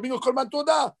Pesach to bring a Korban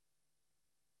Todah?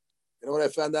 You know what I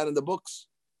found out in the books?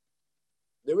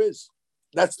 There is.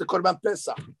 That's the Korban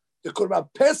Pesach. The Korban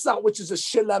Pesach, which is a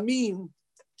Shelamim,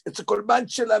 it's a Korban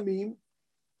Shelamim,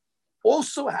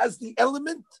 also has the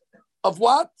element of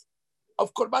what?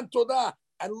 Of Korban Todah.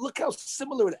 And look how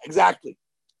similar it is. Exactly.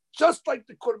 Just like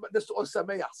the Korban, this Or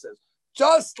Sameach says,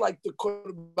 just like the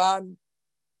Korban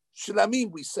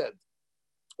Shelamim, we said,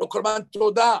 or Korban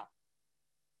Todah.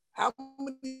 How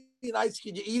many nights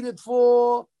can you eat it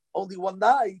for? Only one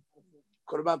night.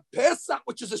 Korban Pesach,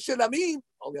 which is a Shelamim,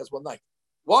 only has one night.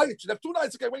 Why? It should have 2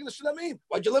 nights. Okay, we're going to Shelamim.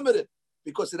 Why'd you limit it?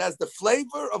 Because it has the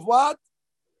flavor of what?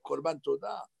 Korban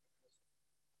Todah.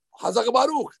 Hazak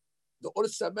Baruch. The Or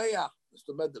Sameach,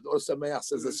 the Or Sameach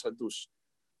says this Hadush.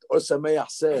 The Or Sameach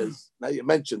says, now you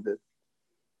mentioned it,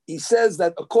 he says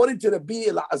that according to Rabbi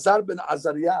Elazar ben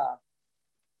Azariah,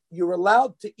 you're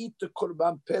allowed to eat the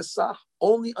Korban Pesach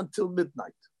only until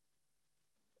midnight.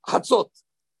 Hatzot.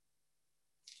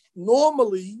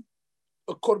 Normally,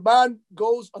 a Korban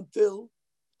goes until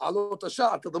Alot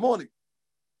Hashah, until the morning.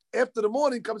 After the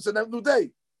morning comes a new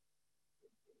day.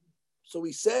 So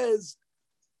he says,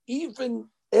 even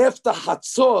after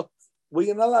Hatzot, when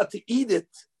you're not allowed to eat it,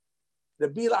 the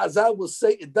Elazar will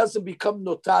say it doesn't become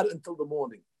notar until the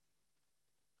morning.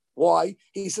 Why?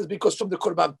 He says because from the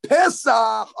Korban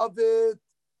Pesach of it,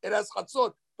 it has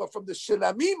Chatzot, but from the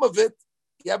Shelamim of it,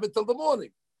 you have it till the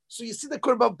morning. So you see the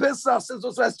Korban Pesach says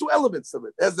also has 2 elements of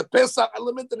it. It has the Pesach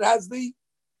element and it has the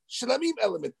Shelamim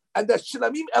element. And that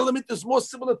Shelamim element is more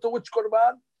similar to which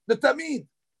Korban? The Tamid.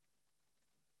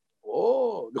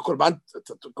 Oh, the Korban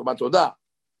Todah.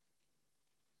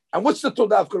 And what's the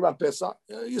Todah of Korban Pesach?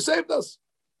 You saved us.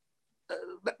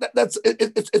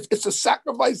 It's a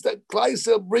sacrifice that Klal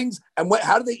Yisrael brings. And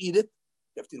how do they eat it?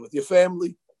 You have to eat it with your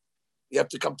family. You have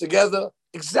to come together.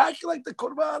 Exactly like the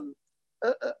Korban.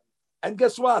 And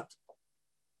guess what?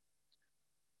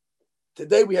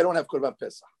 Today we don't have Korban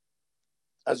Pesach,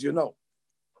 as you know.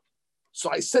 So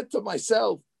I said to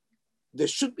myself, there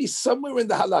should be somewhere in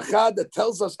the halakha that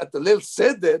tells us at the Leil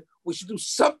Seder we should do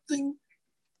something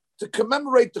to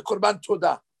commemorate the Korban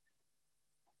Todah.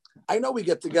 I know we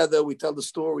get together, we tell the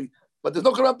story, but there's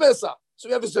no Korban Pesach. So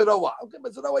we have a Zeroah. Okay,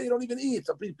 but Zeroah you don't even eat.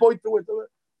 So please point to it.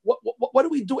 What do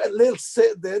we do at Leil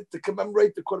Seder to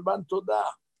commemorate the Korban Todah?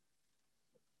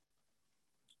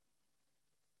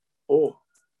 Oh,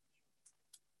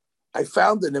 I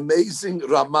found an amazing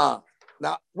Ramah.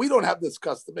 Now, we don't have this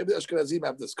custom. Maybe the Ashkenazim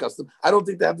have this custom. I don't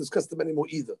think they have this custom anymore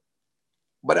either.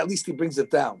 But at least he brings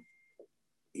it down.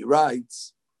 He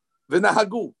writes,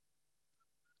 V'nahagu,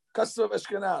 custom of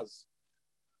Ashkenaz,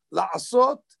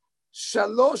 la'asot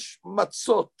shalosh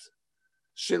matzot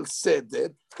shel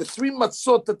seder, the 3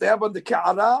 matzot that they have on the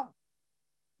ka'ara,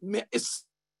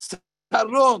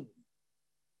 me'issaron.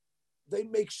 They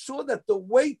make sure that the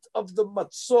weight of the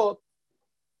matzot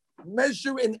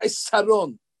measure in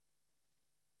isaron.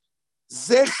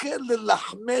 Zecher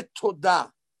lelachmei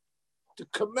todah, to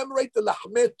commemorate the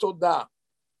lachmei todah.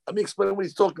 Let me explain what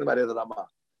he's talking about here, the Rama.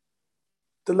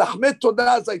 The lachmei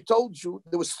todah, as I told you,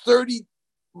 there was 30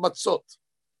 matzot.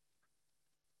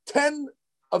 10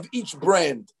 of each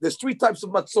brand. There's 3 types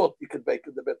of matzot you can bake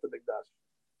in the Beit HaMikdash.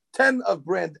 10 of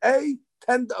brand A,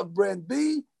 10 of brand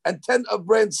B, and 10 of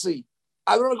brand C.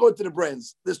 I don't want to go into the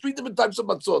brands. There's 3 different types of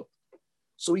matzot.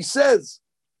 So he says,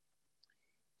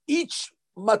 each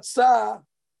matzah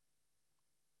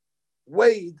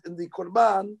weighed in the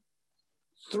Korban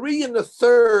 3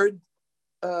 1/3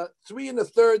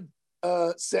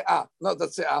 se'ah. Not that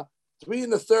se'ah. 3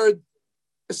 1/3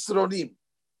 isronim.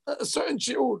 A certain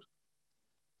shiur.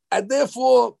 And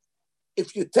therefore,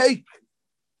 if you take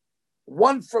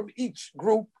 1 from each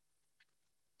group,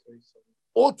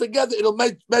 altogether it'll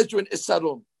measure in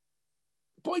isaron.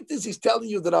 The point is, he's telling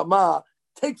you that Ramah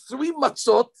take 3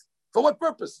 matzot for what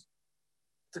purpose?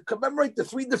 To commemorate the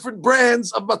 3 different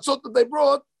brands of matzot that they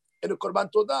brought in a Korban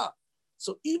Todah.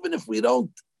 So even if we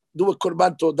don't do a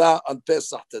Korban Todah on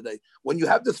Pesach today, when you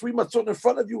have the 3 matzot in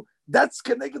front of you, that's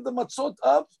connected the matzot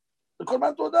of the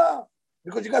Korban Todah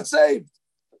because you got saved.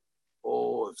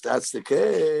 Oh, if that's the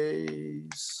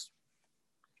case,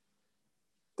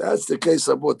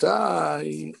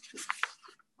 Abotai.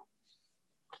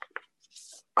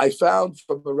 I found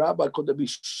from a rabbi called Rabbi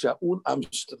Shaul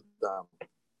Amsterdam.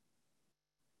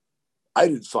 I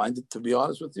didn't find it, to be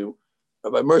honest with you.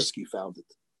 Rabbi Mirsky found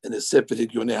it in his Sefer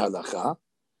Yoneh Halacha,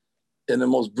 in the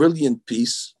most brilliant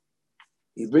piece.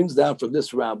 He brings down from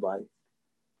this rabbi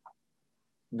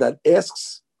that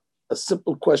asks a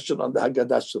simple question on the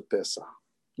Haggadah of Pesach.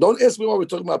 Don't ask me why we're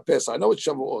talking about Pesach. I know it's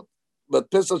Shavuot, but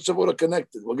Pesach and Shavuot are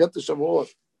connected. We'll get to Shavuot.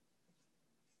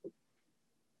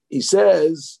 He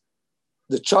says,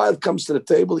 the child comes to the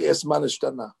table, he asks, Man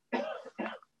Ishtana.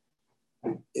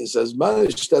 He says, Man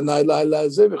Ishtana Laila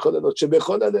Zeh B'chol Halilot,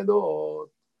 Shebechol Halilot,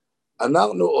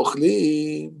 Anachnu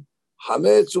Ochlim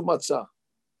Hametz U'Matzah.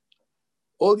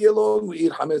 All year long we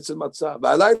eat Hametz and Matzah.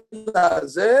 V'Halayla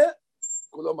Zeh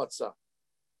Kulo Matzah.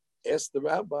 Ask the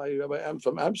rabbi, I'm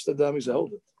from Amsterdam, he said,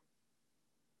 hold it.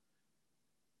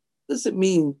 Does it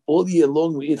mean all year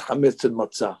long we eat Hametz and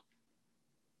Matzah?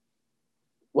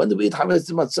 When do we eat Hametz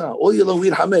and Matzah? All year long we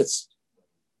eat Hametz.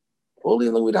 All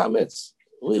year long we eat Hametz.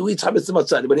 We eat Hametz and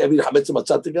Matzah. Anybody ever eat Hametz and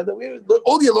Matzah together?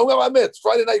 All year long we have Hametz.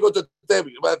 Friday night you go to the table.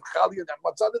 You have Chali and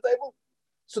Matzah on the table.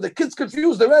 So the kid's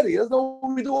confused already. He doesn't know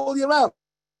what we do all year round.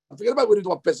 Forget about what we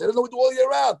do on Pesach. He doesn't know what we do all year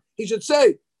round. He should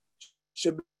say,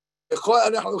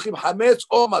 Hametz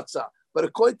or Matzah. But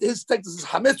according to his text, this is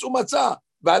Hametz or Matzah.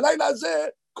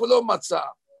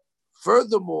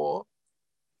 Furthermore,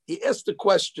 he asked the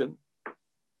question.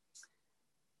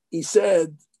 He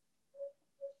said,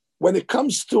 when it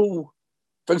comes to,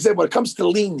 for example, when it comes to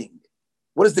leaning,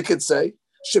 what does the kid say?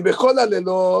 Shebechol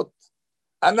halilot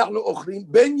anachnu ochlim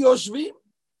ben yoshvim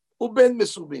uben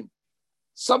mesubim.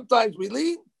 Sometimes we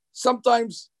lean,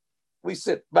 sometimes we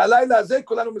sit. B'alayla hazeh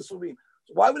kulanu mesubim.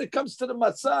 Why, when it comes to the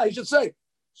matzah, he should say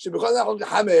shebechol halilot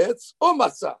hametz or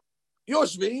matzah,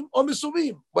 yoshvim or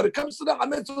mesubim. When it comes to the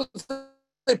hametz,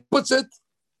 he puts it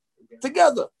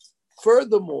together.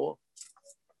 Furthermore,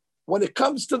 when it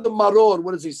comes to the maror,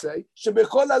 what does he say?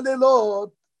 Shebechol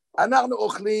halilot anachnu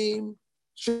ochlim.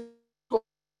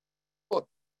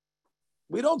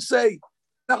 We don't say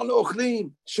anachnu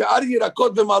ochlim she'ar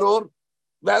yirakot v'maror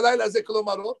v'halayla hazeh kulo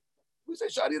maror. We say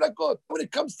she'ar yirakot. When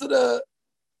it comes to the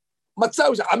matzah,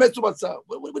 we say hametz u'matzah.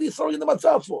 What are you throwing in the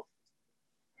matzah for?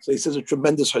 So he says a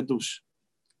tremendous hadush.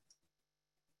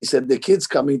 He said the kid's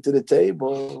coming to the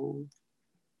table,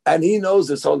 and he knows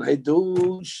this whole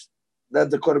hadush that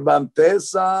the Korban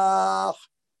Pesach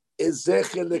is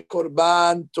zecher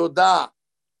leKorban Todah.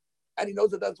 And he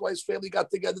knows that that's why his family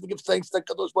got together to give thanks to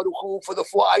Kadosh Baruch Hu for the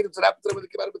 4 items that happened to them when they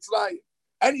came out of Mitzrayim.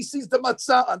 And he sees the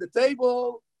matzah on the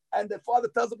table. and the father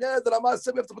tells him, yeah, the Rama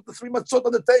said we have to put the 3 matzot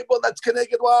on the table. That's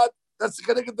connected what? That's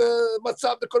connected the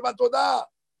matzah of the Korban Todah.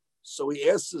 So he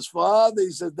asks his father,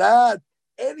 he says, Dad,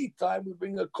 anytime we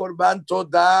bring a Korban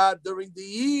Todah during the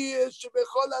year,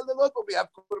 when we have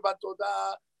Korban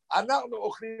Todah,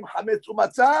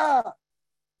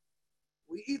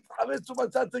 we eat chametz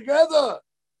u'matzah together.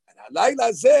 And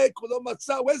halayla zeh kulo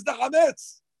matzah. Where's the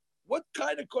chametz? What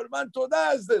kind of korban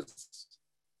todah is this?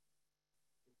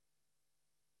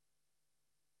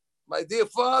 My dear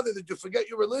father, did you forget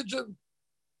your religion?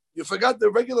 You forgot the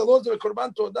regular laws of a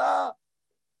korban todah?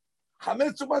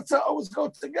 Chametz u'matzah always go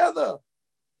together.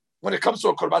 When it comes to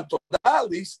a korban todah, at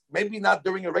least, maybe not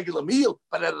during a regular meal,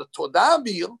 but at a todah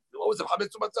meal, you always have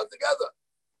chametz u'matzah together.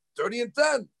 30 and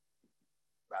 10.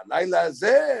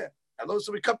 And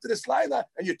also we come to this Laila,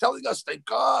 and you're telling us, thank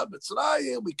God,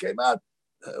 Mitzrayim, we came out.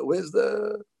 Where's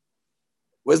the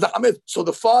Hamid? So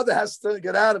the father has to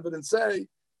get out of it and say,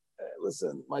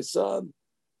 listen, my son,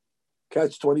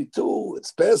 catch 22,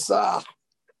 it's Pesach.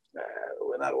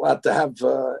 We're not allowed to have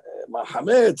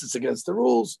Hamid, it's against the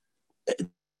rules. It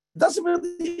doesn't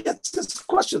really answer this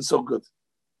question so good.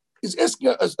 He's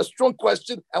asking a strong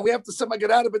question, and we have to somehow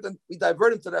get out of it, and we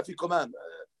divert him to the Afikoman.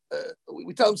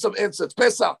 We tell him some answer. It's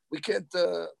Pesach. We can't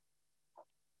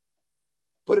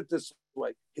put it this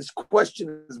way. His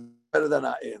question is better than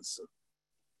our answer.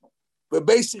 We're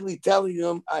basically telling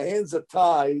him our hands are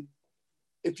tied.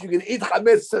 If you can eat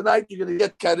chametz tonight, you're going to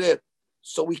get karet.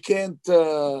 So we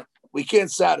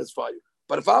can't satisfy you.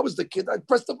 But if I was the kid, I'd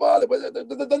press the button.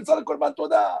 Then it's not a korban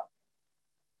todah.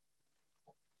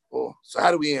 Oh, so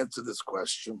how do we answer this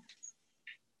question?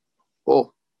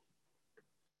 Oh.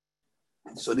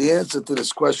 So the answer to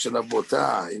this question of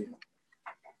Botai,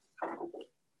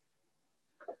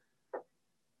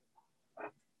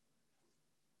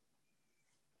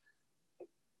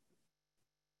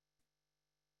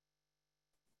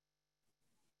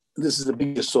 this is the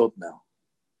big yesod now.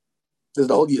 This is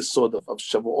the whole yesod of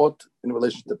Shavuot in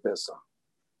relation to Pesach.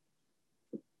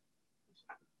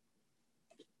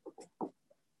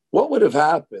 What would have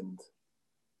happened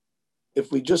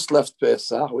if we just left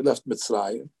Pesach, we left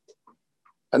Mitzrayim,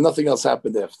 and nothing else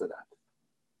happened after that?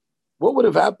 What would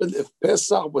have happened if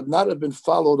Pesach would not have been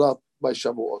followed up by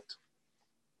Shavuot?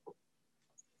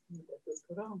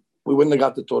 We wouldn't have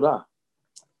got the Torah.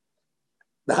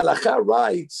 The halakha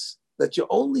writes that you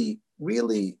only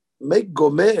really make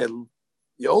gomel,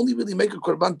 you only really make a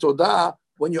korban todah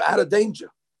when you're out of danger.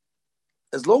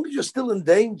 As long as you're still in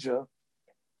danger,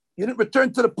 you didn't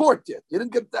return to the port yet. You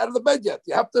didn't get out of the bed yet.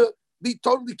 You have to be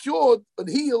totally cured and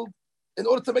healed in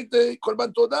order to make the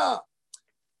korban todah.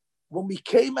 When we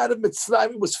came out of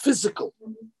Mitzrayim, it was physical.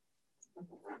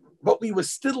 But we were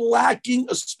still lacking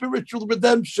a spiritual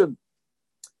redemption.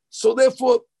 So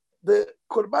therefore, the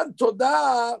korban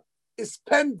todah is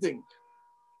pending.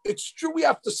 It's true we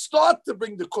have to start to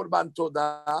bring the korban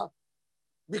todah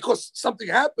because something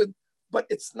happened, but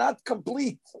it's not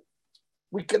complete.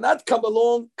 We cannot come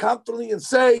along confidently and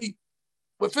say,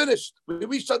 we're finished. We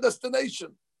reached our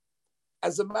destination.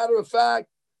 As a matter of fact,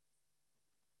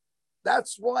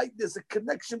 that's why there's a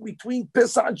connection between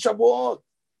Pesach and Shavuot.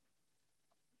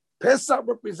 Pesach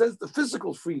represents the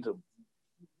physical freedom.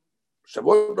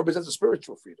 Shavuot represents the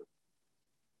spiritual freedom.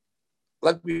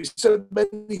 Like we said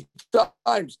many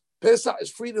times, Pesach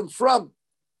is freedom from,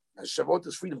 and Shavuot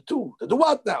is freedom to. To do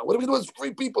what now? What are we doing as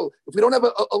free people? If we don't have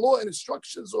a law and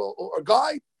instructions or a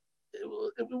guide,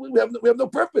 we have no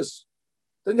purpose.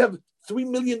 Then you have 3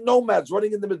 million nomads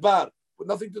running in the Midbar with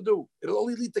nothing to do. It'll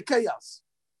only lead to chaos.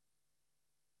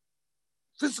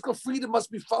 Physical freedom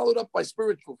must be followed up by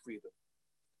spiritual freedom.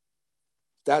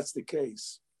 If that's the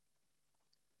case,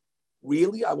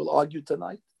 really, I will argue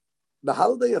tonight, the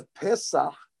holiday of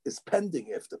Pesach is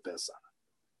pending after Pesach.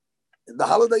 And the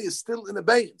holiday is still in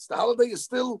abeyance. The holiday is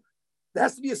still, there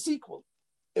has to be a sequel.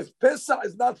 If Pesach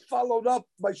is not followed up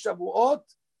by Shavuot,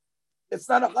 it's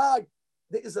not a Chag.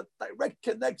 There is a direct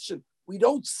connection. We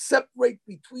don't separate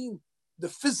between the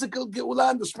physical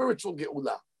Geulah and the spiritual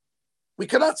Geulah. We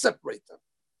cannot separate them.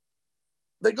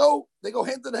 They go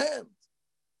hand in hand.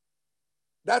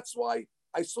 That's why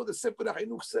I saw the Sefer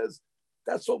HaChinuch says,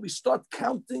 that's why we start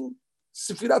counting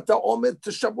Sefirat HaOmer to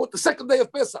Shavuot, the second day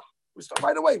of Pesach. We start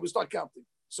right away, we start counting.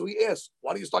 So he asked,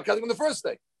 why do you start counting on the first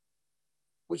day?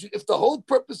 Which, if the whole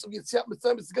purpose of Yetziat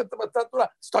Mitzrayim is to get the Matan Torah,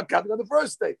 start counting on the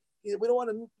first day. We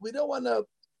don't want to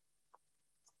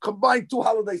combine 2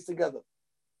 holidays together.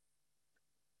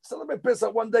 Celebrate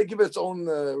Pesach one day, give it its own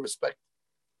respect.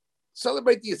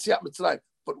 Celebrate the Yetziat Mitzrayim.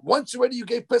 But once already you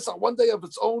gave Pesach one day of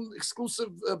its own exclusive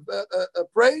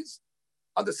praise,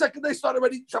 on the second day start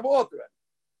already Shavuot already.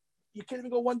 You can't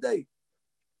even go one day.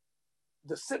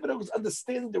 the synagogue is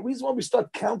understanding the reason why we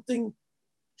start counting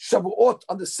Shavuot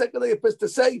on the second day of Pesach to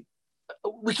say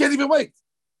we can't even wait.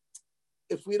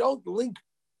 If we don't link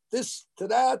this to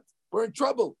that, we're in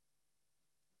trouble.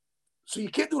 So you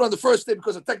can't do it on the first day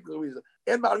because of technical reason.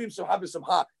 You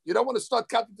don't want to start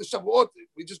counting the Shavuot.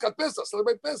 We just got Pesach,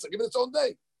 celebrate Pesach, give it its own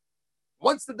day.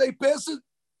 Once the day passes,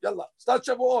 yalla, start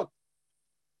Shavuot.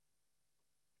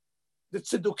 The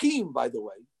Tzedukim, by the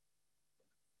way,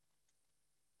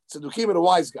 Tzedukim are the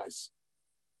wise guys.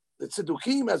 The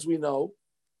Tzedukim, as we know,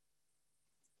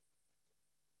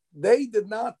 they did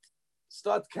not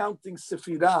start counting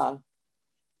Sefirah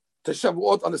to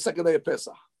Shavuot on the second day of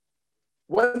Pesach.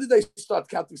 When did they start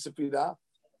counting Sefirah?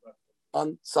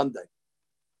 On Sunday.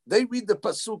 They read the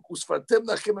Pasuk, Usfartem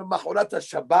Lachem Machorat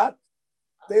Shabbat.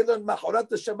 They learn Machorat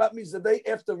Shabbat means the day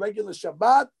after regular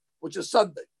Shabbat, which is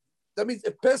Sunday. That means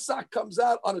if Pesach comes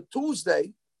out on a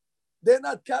Tuesday, they're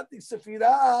not counting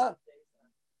Sefirah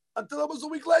until almost a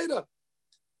week later.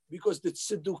 Because the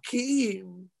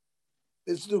Tzedukim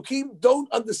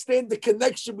don't understand the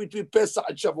connection between Pesach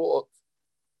and Shavuot.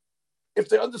 If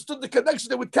they understood the connection,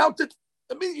 they would count it.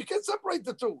 I mean, you can't separate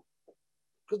the two.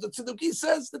 Because the Tzedukim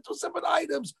says the two separate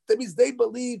items. That means they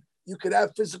believe you can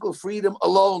have physical freedom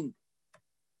alone.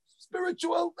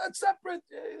 Spiritual, that's separate.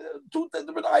 Two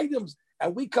different items.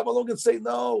 And we come along and say,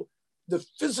 no, the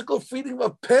physical freedom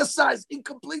of Pesach is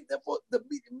incomplete. Therefore, the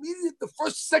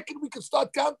first second we can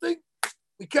start counting,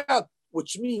 we count.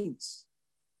 Which means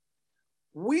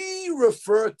we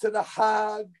refer to the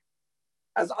Hag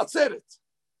as Atzeret.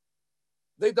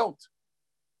 They don't.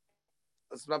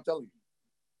 That's what I'm telling you.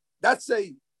 That's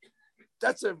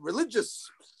a religious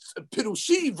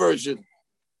Pirushi version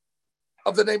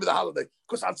of the name of the holiday.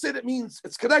 Because Atzeret means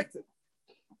it's connected.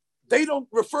 They don't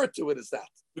refer to it as that.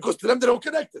 Because to them, they don't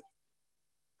connect it.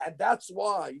 And that's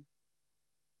why,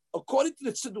 according to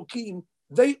the Tzedukim,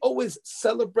 they always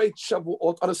celebrate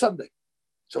Shavuot on a Sunday.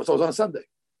 Shavuot is on a Sunday,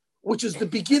 which is the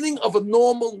beginning of a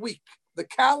normal week. The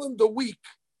calendar week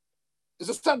is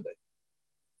a Sunday.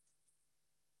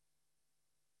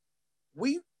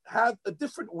 We have a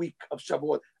different week of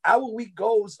Shavuot. Our week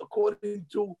goes according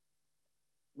to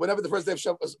whenever the first day of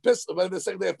Shavuot is, whenever the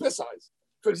second day of Pesach is.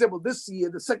 For example, this year,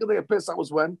 the second day of Pesach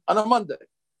was when? On a Monday.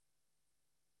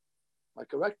 Am I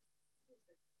correct?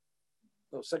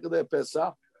 No, second day of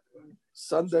Pesach.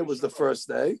 Sunday was the first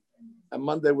day, and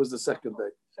Monday was the second day.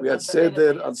 We had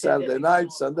Seder on Saturday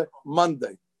night, Sunday,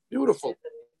 Monday. Beautiful.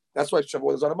 That's why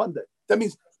Shavuot is on a Monday. That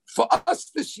means for us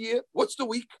this year, what's the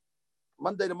week?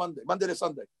 Monday to Monday, Monday to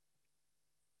Sunday.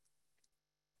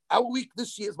 Our week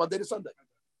this year is Monday to Sunday.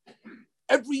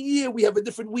 Every year we have a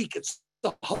different week. It's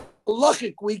the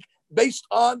halachic week based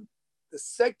on the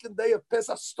second day of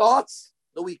Pesach starts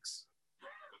the weeks.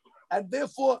 And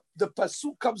therefore, the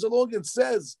Pasuk comes along and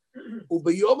says,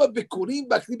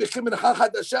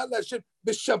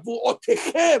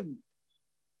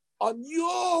 on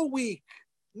your week,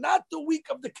 not the week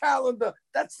of the calendar.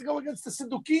 That's to go against the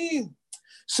Siddukim.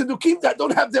 Siddukim that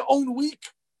don't have their own week,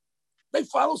 they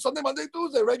follow Sunday, Monday,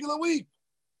 Tuesday, regular week.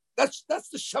 That's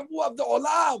the Shavuot of the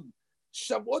Olam.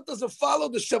 Shavuot doesn't follow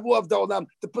the Shavuot of the Olam.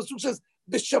 The Pasuk says,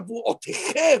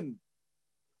 B'Shavuotechem.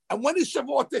 And when does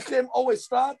Shavuotechem always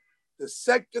start? The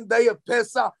second day of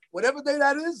Pesach, whatever day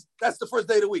that is, that's the first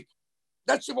day of the week.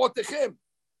 That's Shavuotechem.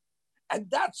 And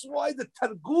that's why the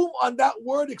Targum on that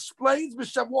word explains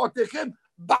B'Shavuotechem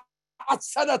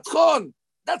Ba'atzaratchon.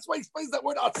 That's why he explains that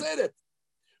word Atzeret.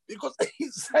 Because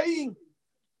he's saying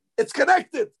it's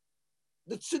connected.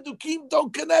 The Tzedukim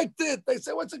don't connect it. They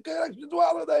say, what's the connection to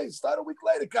holidays? Start a week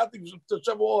later, counting to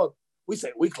Shavuot. We say,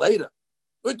 a week later.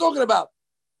 What are we talking about?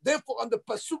 Therefore, on the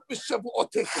Pasuk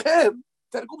B'Shavuotechem,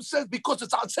 Targum says, because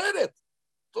it's Atzeret.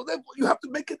 So therefore, you have to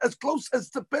make it as close as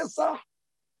to Pesach,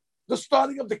 the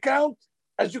starting of the count,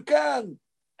 as you can.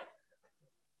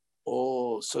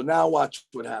 Oh, so now watch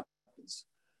what happens.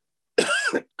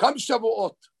 Come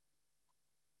Shavuot.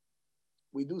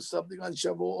 We do something on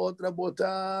Shavuot,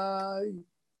 Rabotai,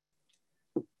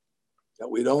 that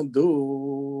we don't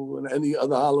do on any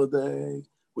other holiday.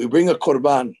 We bring a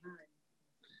korban.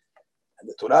 And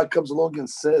the Torah comes along and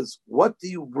says, what do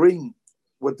you bring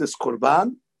with this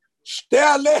korban?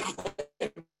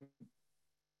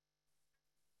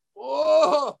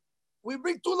 Oh, we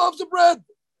bring 2 loaves of bread.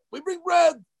 We bring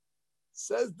bread.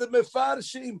 Says the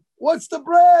Mefarshim. What's the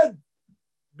bread?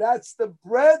 That's the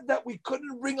bread that we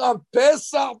couldn't bring on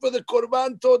Pesach for the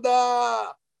Korban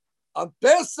Todah. On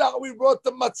Pesach, we brought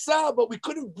the matzah, but we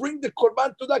couldn't bring the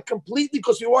Korban Todah completely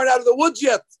because we weren't out of the woods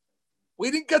yet.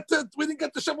 We didn't get the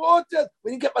Shavuot yet.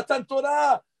 We didn't get Matan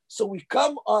Torah. So we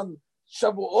come on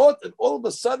Shavuot, and all of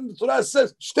a sudden the Torah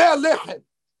says, Shtei alechem.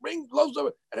 bring loaves of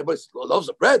bread. And everybody says, loaves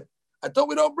of bread? I thought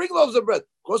we don't bring loaves of bread.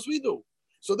 Of course we do.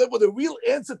 So therefore, the real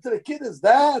answer to the kid is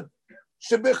that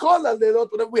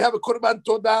whenever we have a Korban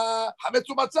Todah, Hametz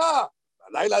Matzah,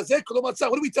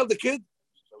 what do we tell the kid?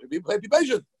 Be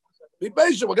patient. Be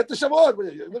patient. We'll get the Shavuot.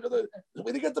 We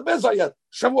didn't get the Pesach yet.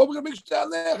 Shavuot, we're going to make Shtei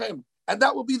Alechem. And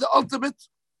that will be the ultimate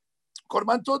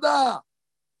Korban Todah.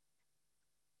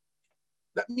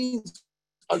 That means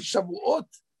on Shavuot,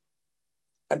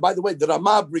 and by the way, the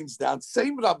Ramah brings down,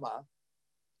 same Ramah,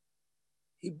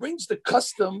 he brings the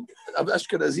custom of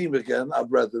Ashkenazim again, our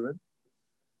brethren,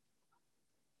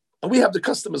 and we have the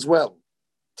custom as well,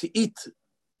 to eat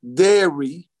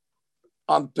dairy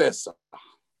on Pesach.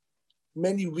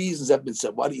 Many reasons have been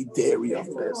said. Why do you eat dairy on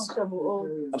Pesach?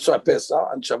 I'm sorry, Pesach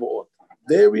on Shavuot.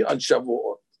 Dairy on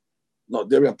Shavuot. No,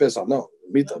 dairy on Pesach, no.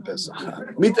 Meat on Pesach.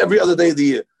 Meat every other day of the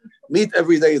year. Meat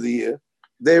every day of the year.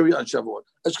 Dairy on Shavuot.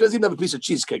 Ashkenazim have a piece of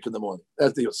cheesecake in the morning.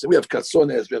 That's the we have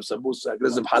katsones, we have samosa,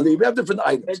 we have different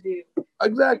items.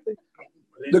 Exactly.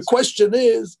 The question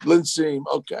is, Linseem,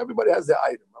 okay, everybody has their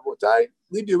item.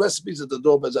 Leave your recipes at the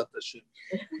door, Bezat Hashem.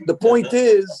 The point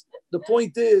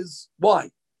is,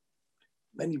 why?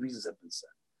 Many reasons have been said.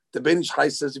 The Ben Ish Chai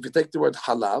says, if you take the word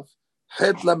halav,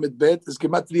 Het Lamed Bet is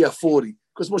Gematria 40.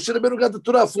 Because Moshe Rabbeinu got the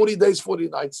Torah 40 days, 40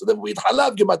 nights. So then we eat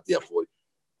halav Gematria 40.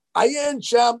 Ayin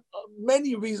Sham,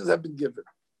 many reasons have been given.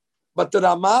 But the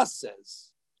Ramah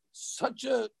says, such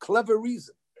a clever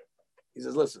reason. He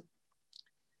says, listen,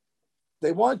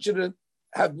 they want you to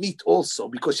have meat also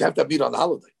because you have to have meat on the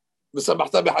holiday.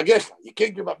 You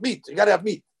can't give up meat. You got to have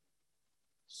meat.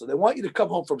 So they want you to come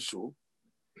home from shul,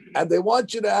 and they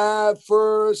want you to have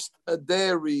first a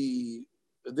dairy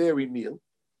meal.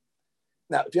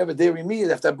 Now, if you have a dairy meal, you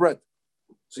have to have bread.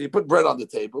 So you put bread on the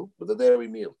table with a dairy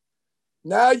meal.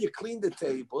 Now you clean the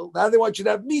table. Now they want you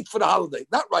to have meat for the holiday.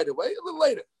 Not right away, a little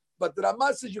later. But the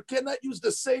Ramah says you cannot use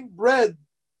the same bread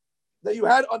that you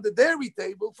had on the dairy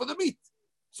table for the meat.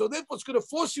 So therefore, it's going to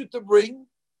force you to bring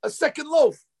a second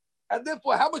loaf. And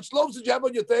therefore, how much loaves did you have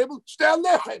on your table? Shtei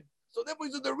Alechem. So therefore,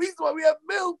 the reason why we have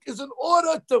milk is in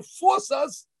order to force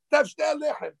us to have Shtei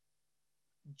Alechem.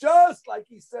 Just like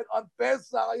he said on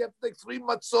Pesach, you have to take 3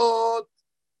 matzot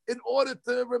in order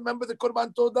to remember the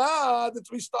Korban Todah, the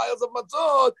 3 styles of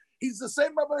matzot. He's the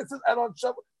same Rabbi that says, and on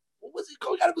Shabbat, what was he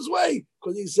going out of his way?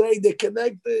 Because he's saying they're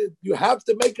connected. You have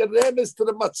to make a remes to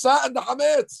the matzah and the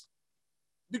hametz.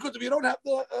 Because if you don't have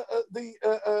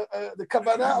the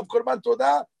kavanah of Korban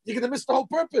Todah, you're going to miss the whole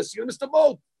purpose. You're going to miss the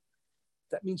mode.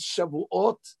 That means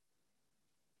Shavuot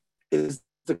is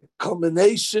the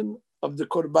culmination of the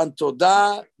Korban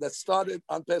Todah that started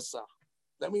on Pesach.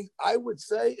 That means I would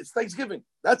say it's Thanksgiving.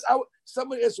 That's our.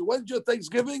 Somebody asked you, when's your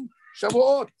Thanksgiving?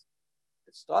 Shavuot.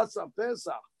 It starts on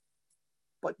Pesach.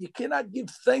 But you cannot give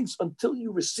thanks until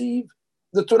you receive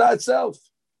the Torah itself.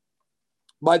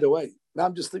 By the way, now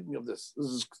I'm just thinking of this.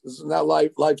 This is now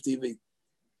live TV.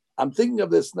 I'm thinking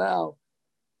of this now.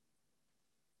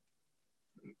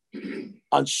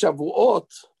 On Shavuot,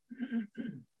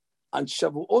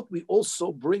 we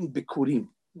also bring Bikurim.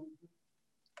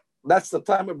 That's the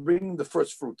time of bringing the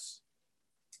first fruits.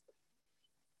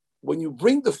 When you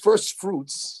bring the first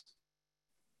fruits,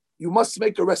 you must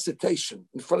make a recitation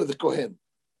in front of the Kohen.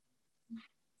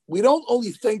 We don't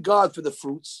only thank God for the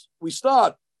fruits. We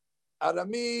start,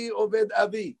 Arami Oved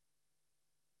Avi,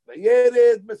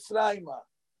 Vayered Mitzrayma,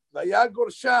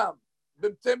 Vayagor Sham,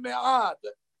 Bimte Me'at.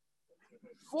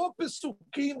 4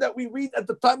 pesukim that we read at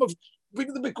the time of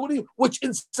reading the Bikurim, which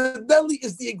incidentally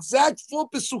is the exact 4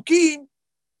 pesukim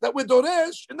that we're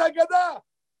Doresh in Haggadah.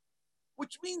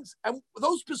 Which means, and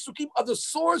those pesukim are the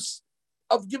source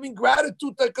of giving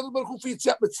gratitude to HaKadosh Baruch Hu for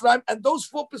Yetziat Mitzrayim, and those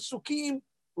 4 pesukim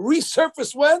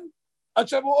resurface when? On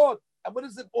Shavuot. And what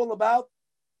is it all about?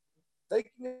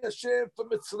 Taking Hashem from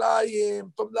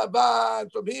Mitzrayim, from Laban,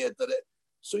 from here to there.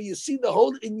 So you see the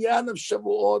whole inyan of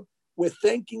Shavuot, we're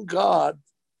thanking God.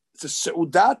 It's a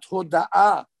Seudat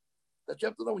Hoda'ah. That you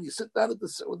have to know when you sit down at the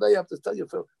Seudah, you have to tell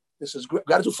yourself, this is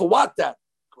gratitude for what that?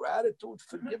 Gratitude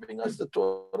for giving us the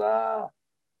Torah.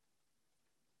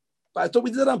 But I thought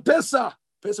we did it on Pesach.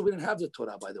 Pesach, we didn't have the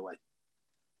Torah, by the way.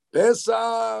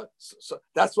 Pesach, so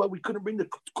that's why we couldn't bring the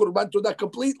Korban Todah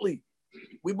completely.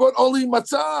 We brought only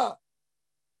matzah.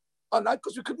 Oh, not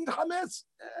because we couldn't eat hametz.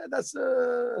 That's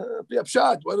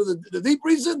pshat. What is the deep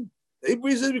reason? The deep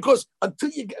reason is because until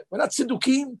you get, we're not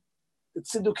Siddukim. The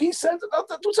Siddukim says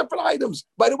they're 2 separate items.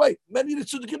 By the way, many of the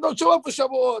Siddukim don't show up for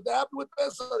Shavuot. They're happy with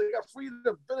Pesach. They got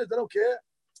freedom. They don't care.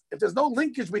 If there's no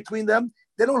linkage between them,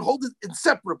 they don't hold it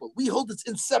inseparable. We hold it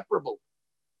inseparable.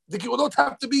 The don't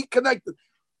have to be connected.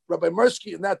 Rabbi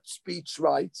Mirsky in that speech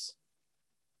writes,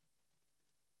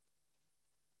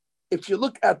 if you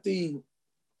look at the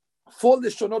 4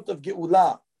 lishonot of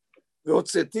Geula,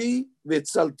 Vehotzeti,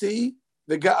 Vetzalti,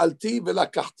 Vega'alti,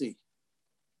 Velakachti.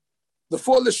 The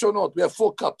 4 lishonot, we have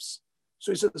 4 cups.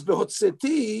 So he says,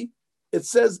 Vehotzeti, it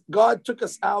says God took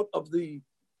us out of the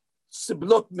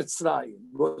Siblot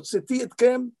Mitzrayim. Vehotzeti, it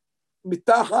came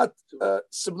mitachat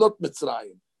Siblot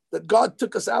Mitzrayim. That God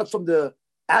took us out from the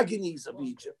agonies of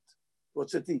Egypt.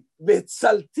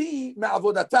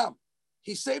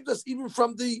 He saved us even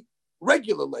from the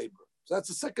regular labor. So that's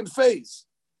the second phase.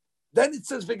 Then it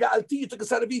says, Vega'alti, you took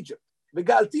us out of Egypt.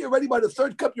 Vega'alti, already by the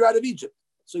 3rd cup, you're out of Egypt.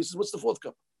 So he says, what's the 4th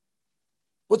cup?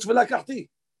 What's Velakachti?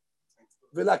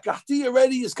 Velakachti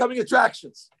already is coming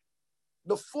attractions.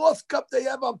 The 4th cup they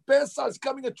have on Pesach is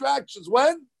coming attractions.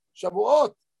 When?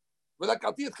 Shavuot.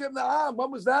 Velakachti etchem na'am.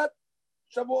 When was that?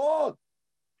 Shavuot.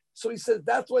 So he says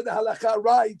that's why the halakha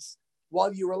writes,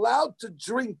 while you're allowed to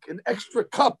drink an extra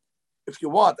cup, if you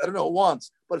want, I don't know who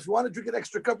wants, but if you want to drink an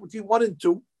extra cup between 1 and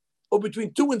 2, or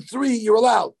between 2 and 3, you're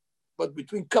allowed. But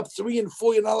between cup 3 and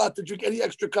 4, you're not allowed to drink any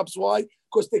extra cups. Why?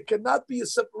 Because there cannot be a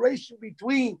separation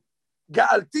between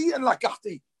Ga'alti and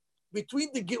Lakachti. Between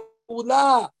the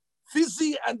Geula,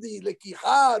 Fizi, and the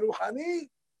Lekiha, Ruhani,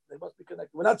 they must be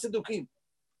connected. We're not Siddukim.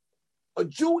 A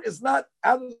Jew is not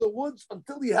out of the woods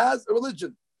until he has a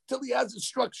religion, until he has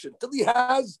instruction, until he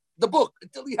has the book,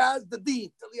 until he has the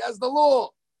deen, until he has the law.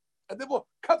 And therefore,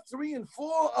 cup 3 and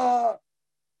 4 are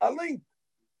linked.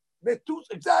 They're 2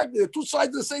 sides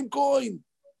of the same coin.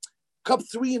 Cup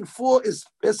 3 and 4 is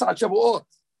Pesach Shavuot.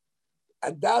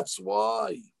 And that's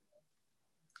why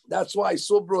I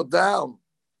saw brought down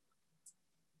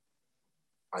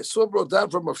from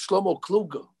Shlomo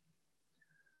Kluger.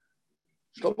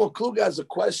 Shlomo Kluger has a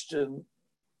question.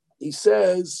 He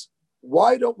says,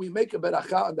 why don't we make a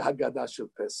beracha on the Haggadah Shel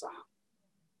Pesach?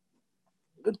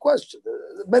 Good question. There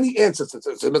are many answers.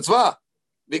 It's a mitzvah.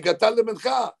 V'gatal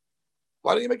lemincha.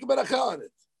 Why don't you make a beracha on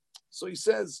it? So he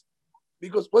says,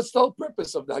 because what's the whole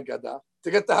purpose of the Haggadah?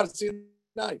 To get the Har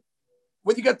Sinai.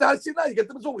 When you get the Har Sinai, you get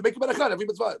the mitzvah. We make a beracha on every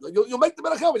mitzvah. You'll make the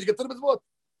beracha when you get to the mitzvah.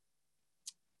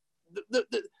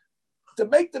 To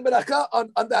make the beracha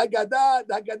on the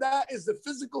Haggadah is the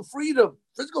physical freedom.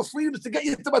 Physical freedom is to get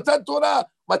you to Matan Torah.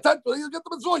 Matan Torah, you get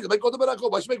the mitzvah. You make all the beracha.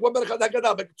 Why should you make 1 beracha on the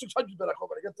Haggadah? Make 600 beracha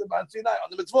when you get to Har Sinai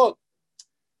on the mitzvah.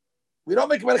 We don't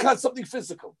make a beracha on something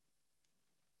physical.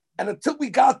 And until we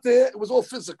got there, it was all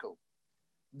physical.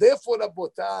 Therefore,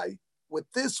 Rabotai, with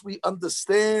this we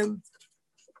understand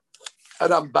a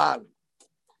Ramban.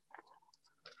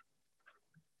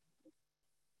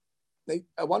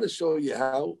 I want to show you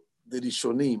how the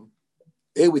Rishonim,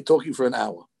 we're talking for an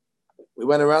hour. We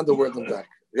went around the world and back.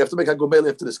 We have to make a gomeli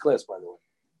after this class, by the way.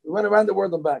 We went around the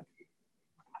world and back.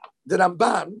 The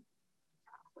Ramban,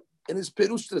 in his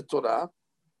Perush to the Torah,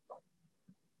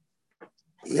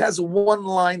 he has 1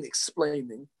 line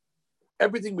explaining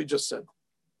everything we just said.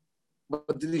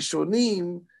 But the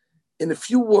Rishonim, in a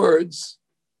few words,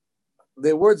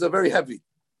 their words are very heavy.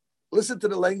 Listen to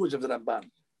the language of the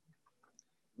Ramban.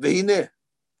 V'hineh,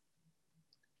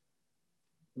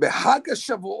 b'Hag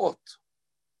HaShavuot,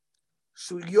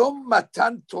 shu Yom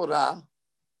Matan Torah,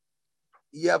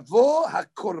 yavo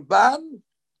hakorban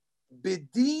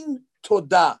bedin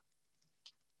todah.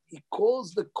 He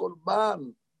calls the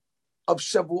korban of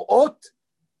Shavuot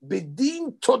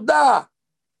bedin todah.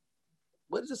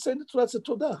 What does it say in the Torah? It's a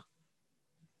todah.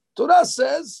 Torah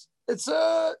says it's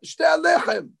a shtei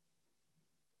alechem.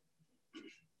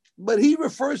 But he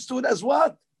refers to it as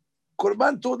what?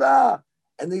 Korban todah.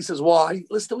 And he says, why?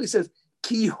 Listen to what he says.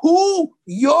 Ki hu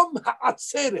yom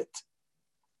ha'atzeret.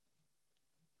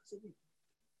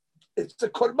 It's a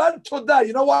korban todah.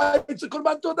 You know why it's a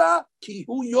korban todah? Ki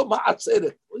hu yom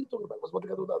ha'atzeret. What are you talking about? What's one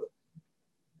thing I do another?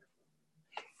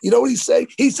 You know what he's saying?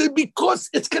 He said, because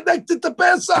it's connected to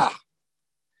Pesach.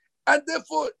 And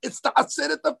therefore, it's the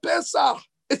Atzeret of Pesach.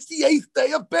 It's the 8th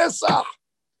day of Pesach.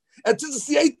 And since it's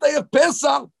the 8th day of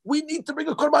Pesach, we need to bring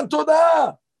a Korban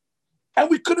Todah. And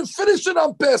we couldn't finish it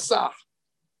on Pesach.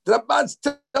 The Rabban's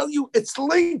telling you it's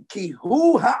linky.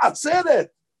 Who ha'atzeret?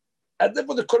 And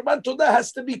therefore, the Korban Todah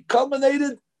has to be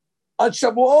culminated on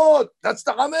Shavuot. That's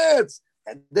the Hametz.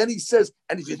 And then he says,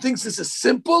 and if you think this is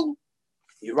simple,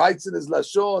 he writes in his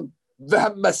Lashon,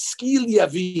 V'hamaskil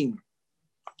yavin.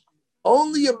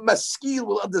 Only a maskil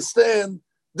will understand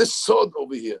this sword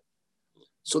over here.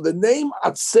 So the name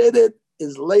Atzeret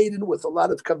is laden with a lot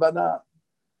of kavanah.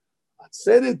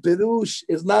 Atzeret Perush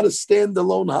is not a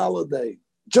standalone holiday.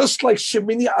 Just like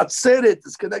Shemini Atzeret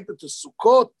is connected to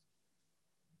Sukkot,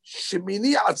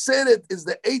 Shemini Atzeret is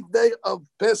the 8th day of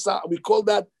Pesach. We call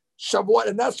that Shavuot,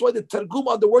 and that's why the Targum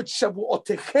on the word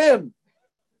Shavuotechem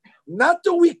Not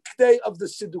the weekday of the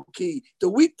Sidduki. The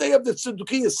weekday of the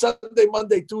Sidduki is Sunday,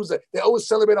 Monday, Tuesday. They always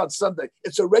celebrate on Sunday.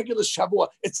 It's a regular Shavuot.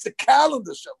 It's the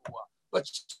calendar Shavuot. But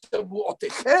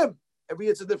Shavuotechem, every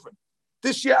year it's a different.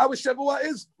 This year our Shavuot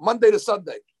is Monday to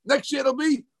Sunday. Next year it'll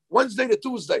be Wednesday to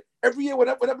Tuesday. Every year,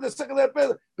 whenever the second day of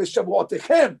Pesach,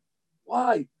 Shavuotechem.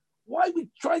 Why? Why are we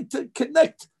trying to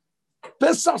connect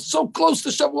Pesach so close to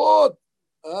Shavuot?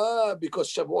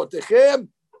 Because Shavuotechem,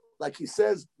 like he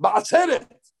says, Ba'atzeret.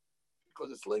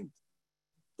 Because it's linked.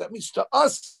 That means to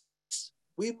us,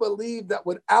 we believe that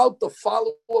without the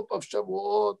follow-up of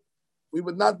Shavuot, we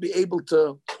would not be able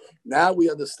to. Now we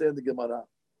understand the Gemara.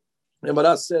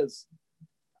 Gemara says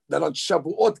that on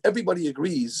Shavuot, everybody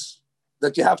agrees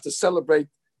that you have to celebrate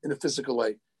in a physical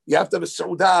way. You have to have a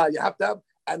Saudah, you have to have,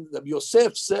 and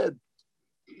Yosef said,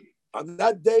 on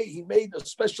that day, he made a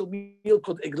special meal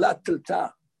called Eglat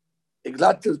Tilta.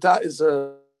 Eglat Tilta is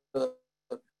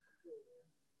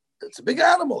it's a big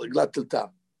animal, Eglat Tilta.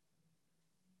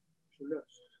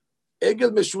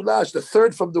 Egel Meshulash, the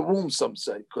third from the womb, some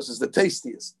say, because it's the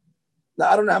tastiest.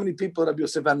 Now, I don't know how many people Rabbi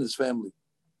Yosef and his family.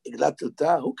 Eglat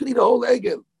Tilta, who can eat a whole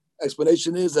Egel?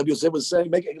 Explanation is, Rabbi Yosef was saying,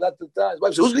 make Eglat Tilta. His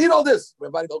wife said, who's going to eat all this? We're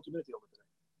inviting the whole community over there.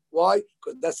 Why?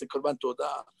 Because that's the Korban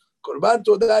Todah. Korban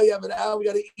Todah, you have an hour, we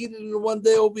got to eat it in one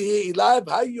day over here. Live,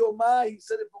 Hayomah, he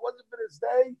said, if it wasn't for this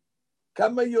day,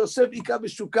 Kama Yosef, Ika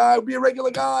B'Shukah, he'll be a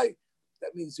regular guy.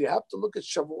 That means you have to look at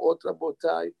Shavuot,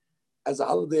 Rabotai, as a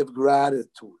holiday of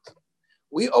gratitude.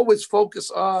 We always focus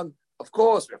on, of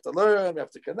course, we have to learn, we have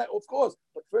to connect, of course.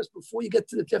 But first, before you get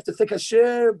to it, you have to thank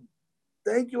Hashem.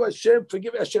 Thank you, Hashem.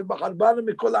 Forgive Hashem. We're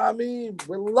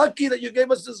lucky that you gave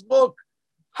us this book.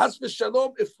 Has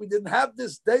v'shalom. If we didn't have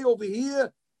this day over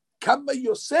here, Kama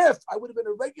Yosef, I would have been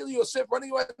a regular Yosef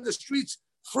running around in the streets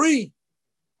free.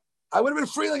 I would have been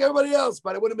free like everybody else,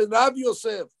 but I would have been Rav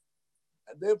Yosef.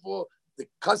 And therefore, the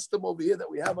custom over here that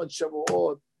we have on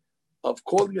Shavuot of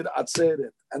calling it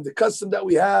Atzeret, and the custom that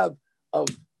we have of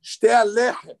Shtei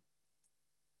Alechem,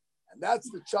 and that's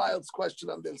the child's question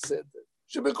on their Seder.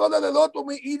 Shebekol Halelot, when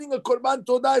we're eating a Korban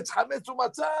Todah, it's Chametz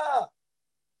u'Matzah.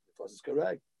 Of course, it's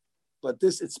correct. But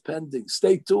this, it's pending.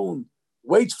 Stay tuned.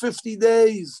 Wait 50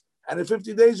 days. And in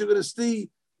 50 days, you're going to see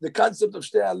the concept of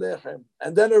Shtei Alechem.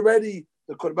 And then already,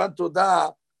 the Korban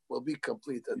Todah will be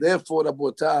complete. And therefore,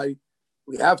 Rabotai,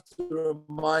 we have to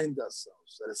remind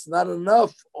ourselves that it's not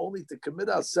enough only to commit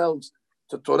ourselves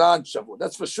to Torah and Shavuot.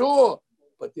 That's for sure.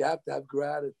 But you have to have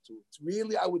gratitude.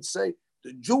 Really, I would say,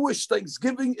 the Jewish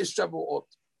Thanksgiving is Shavuot.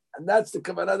 And that's the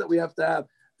kavanah that we have to have.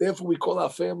 Therefore, we call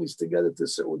our families together to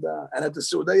Seudah. And at the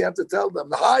Seudah, you have to tell them,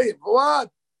 L'chaim,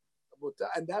 what?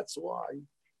 And that's why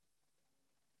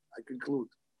I conclude.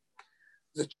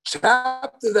 The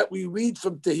chapter that we read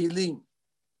from Tehillim,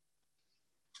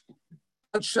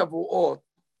 Shavuot,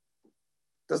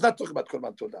 does not talk about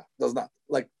Korban Todah. Does not.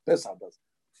 Like Pesach does.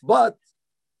 But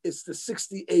it's the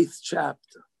 68th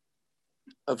chapter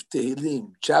of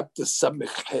Tehillim, chapter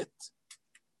Samechet.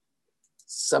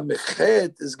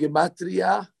 Samechet is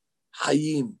Gematria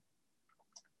Hayim.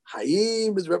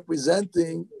 Hayim is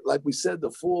representing, like we said, the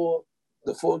four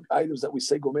items that we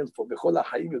say Gomel for. Bechol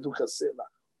Hayim Yadu Chasela.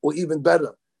 Or even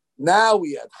better, now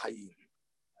we had Hayim.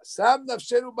 Sam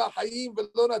Nafshenu B'Hayim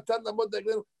V'Lo Natan Lamod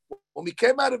Dagenu. When we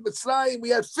came out of Mitzrayim, we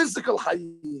had physical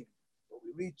Hayim.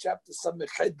 We read chapter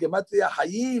Samechet Gematria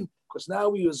Hayim. Because now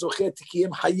we use Zochet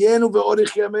Kiyem Hayenu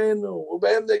ve'orich Yamenu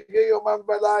u'behem negei yomam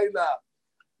v'layla.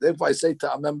 Therefore, I say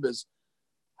to our members,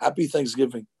 Happy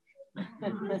Thanksgiving.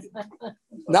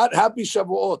 Not Happy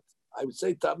Shavuot. I would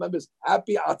say to our members,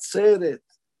 Happy Atzeret.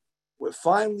 We're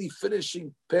finally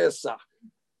finishing Pesach.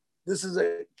 This is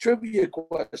a trivia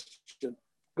question.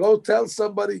 Go tell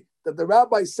somebody that the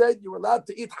rabbi said you're allowed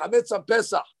to eat Hametz on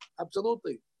Pesach.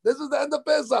 Absolutely. This is the end of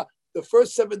Pesach. The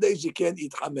first 7 days you can't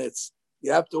eat Hametz.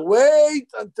 You have to wait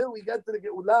until we get to the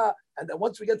Geulah, and then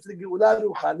once we get to the Geulah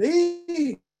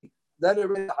Ruchani, then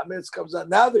already Hametz comes out.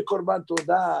 Now the Korban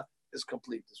Todah is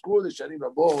complete. The school is Shanim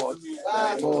Rabot.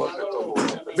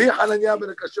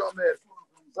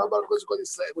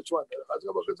 Which one?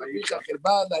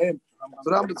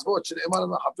 תורה מצוות שנאמר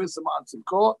לנו חפש למען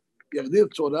צדקו, יגדיר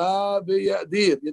תורה ויאדיר.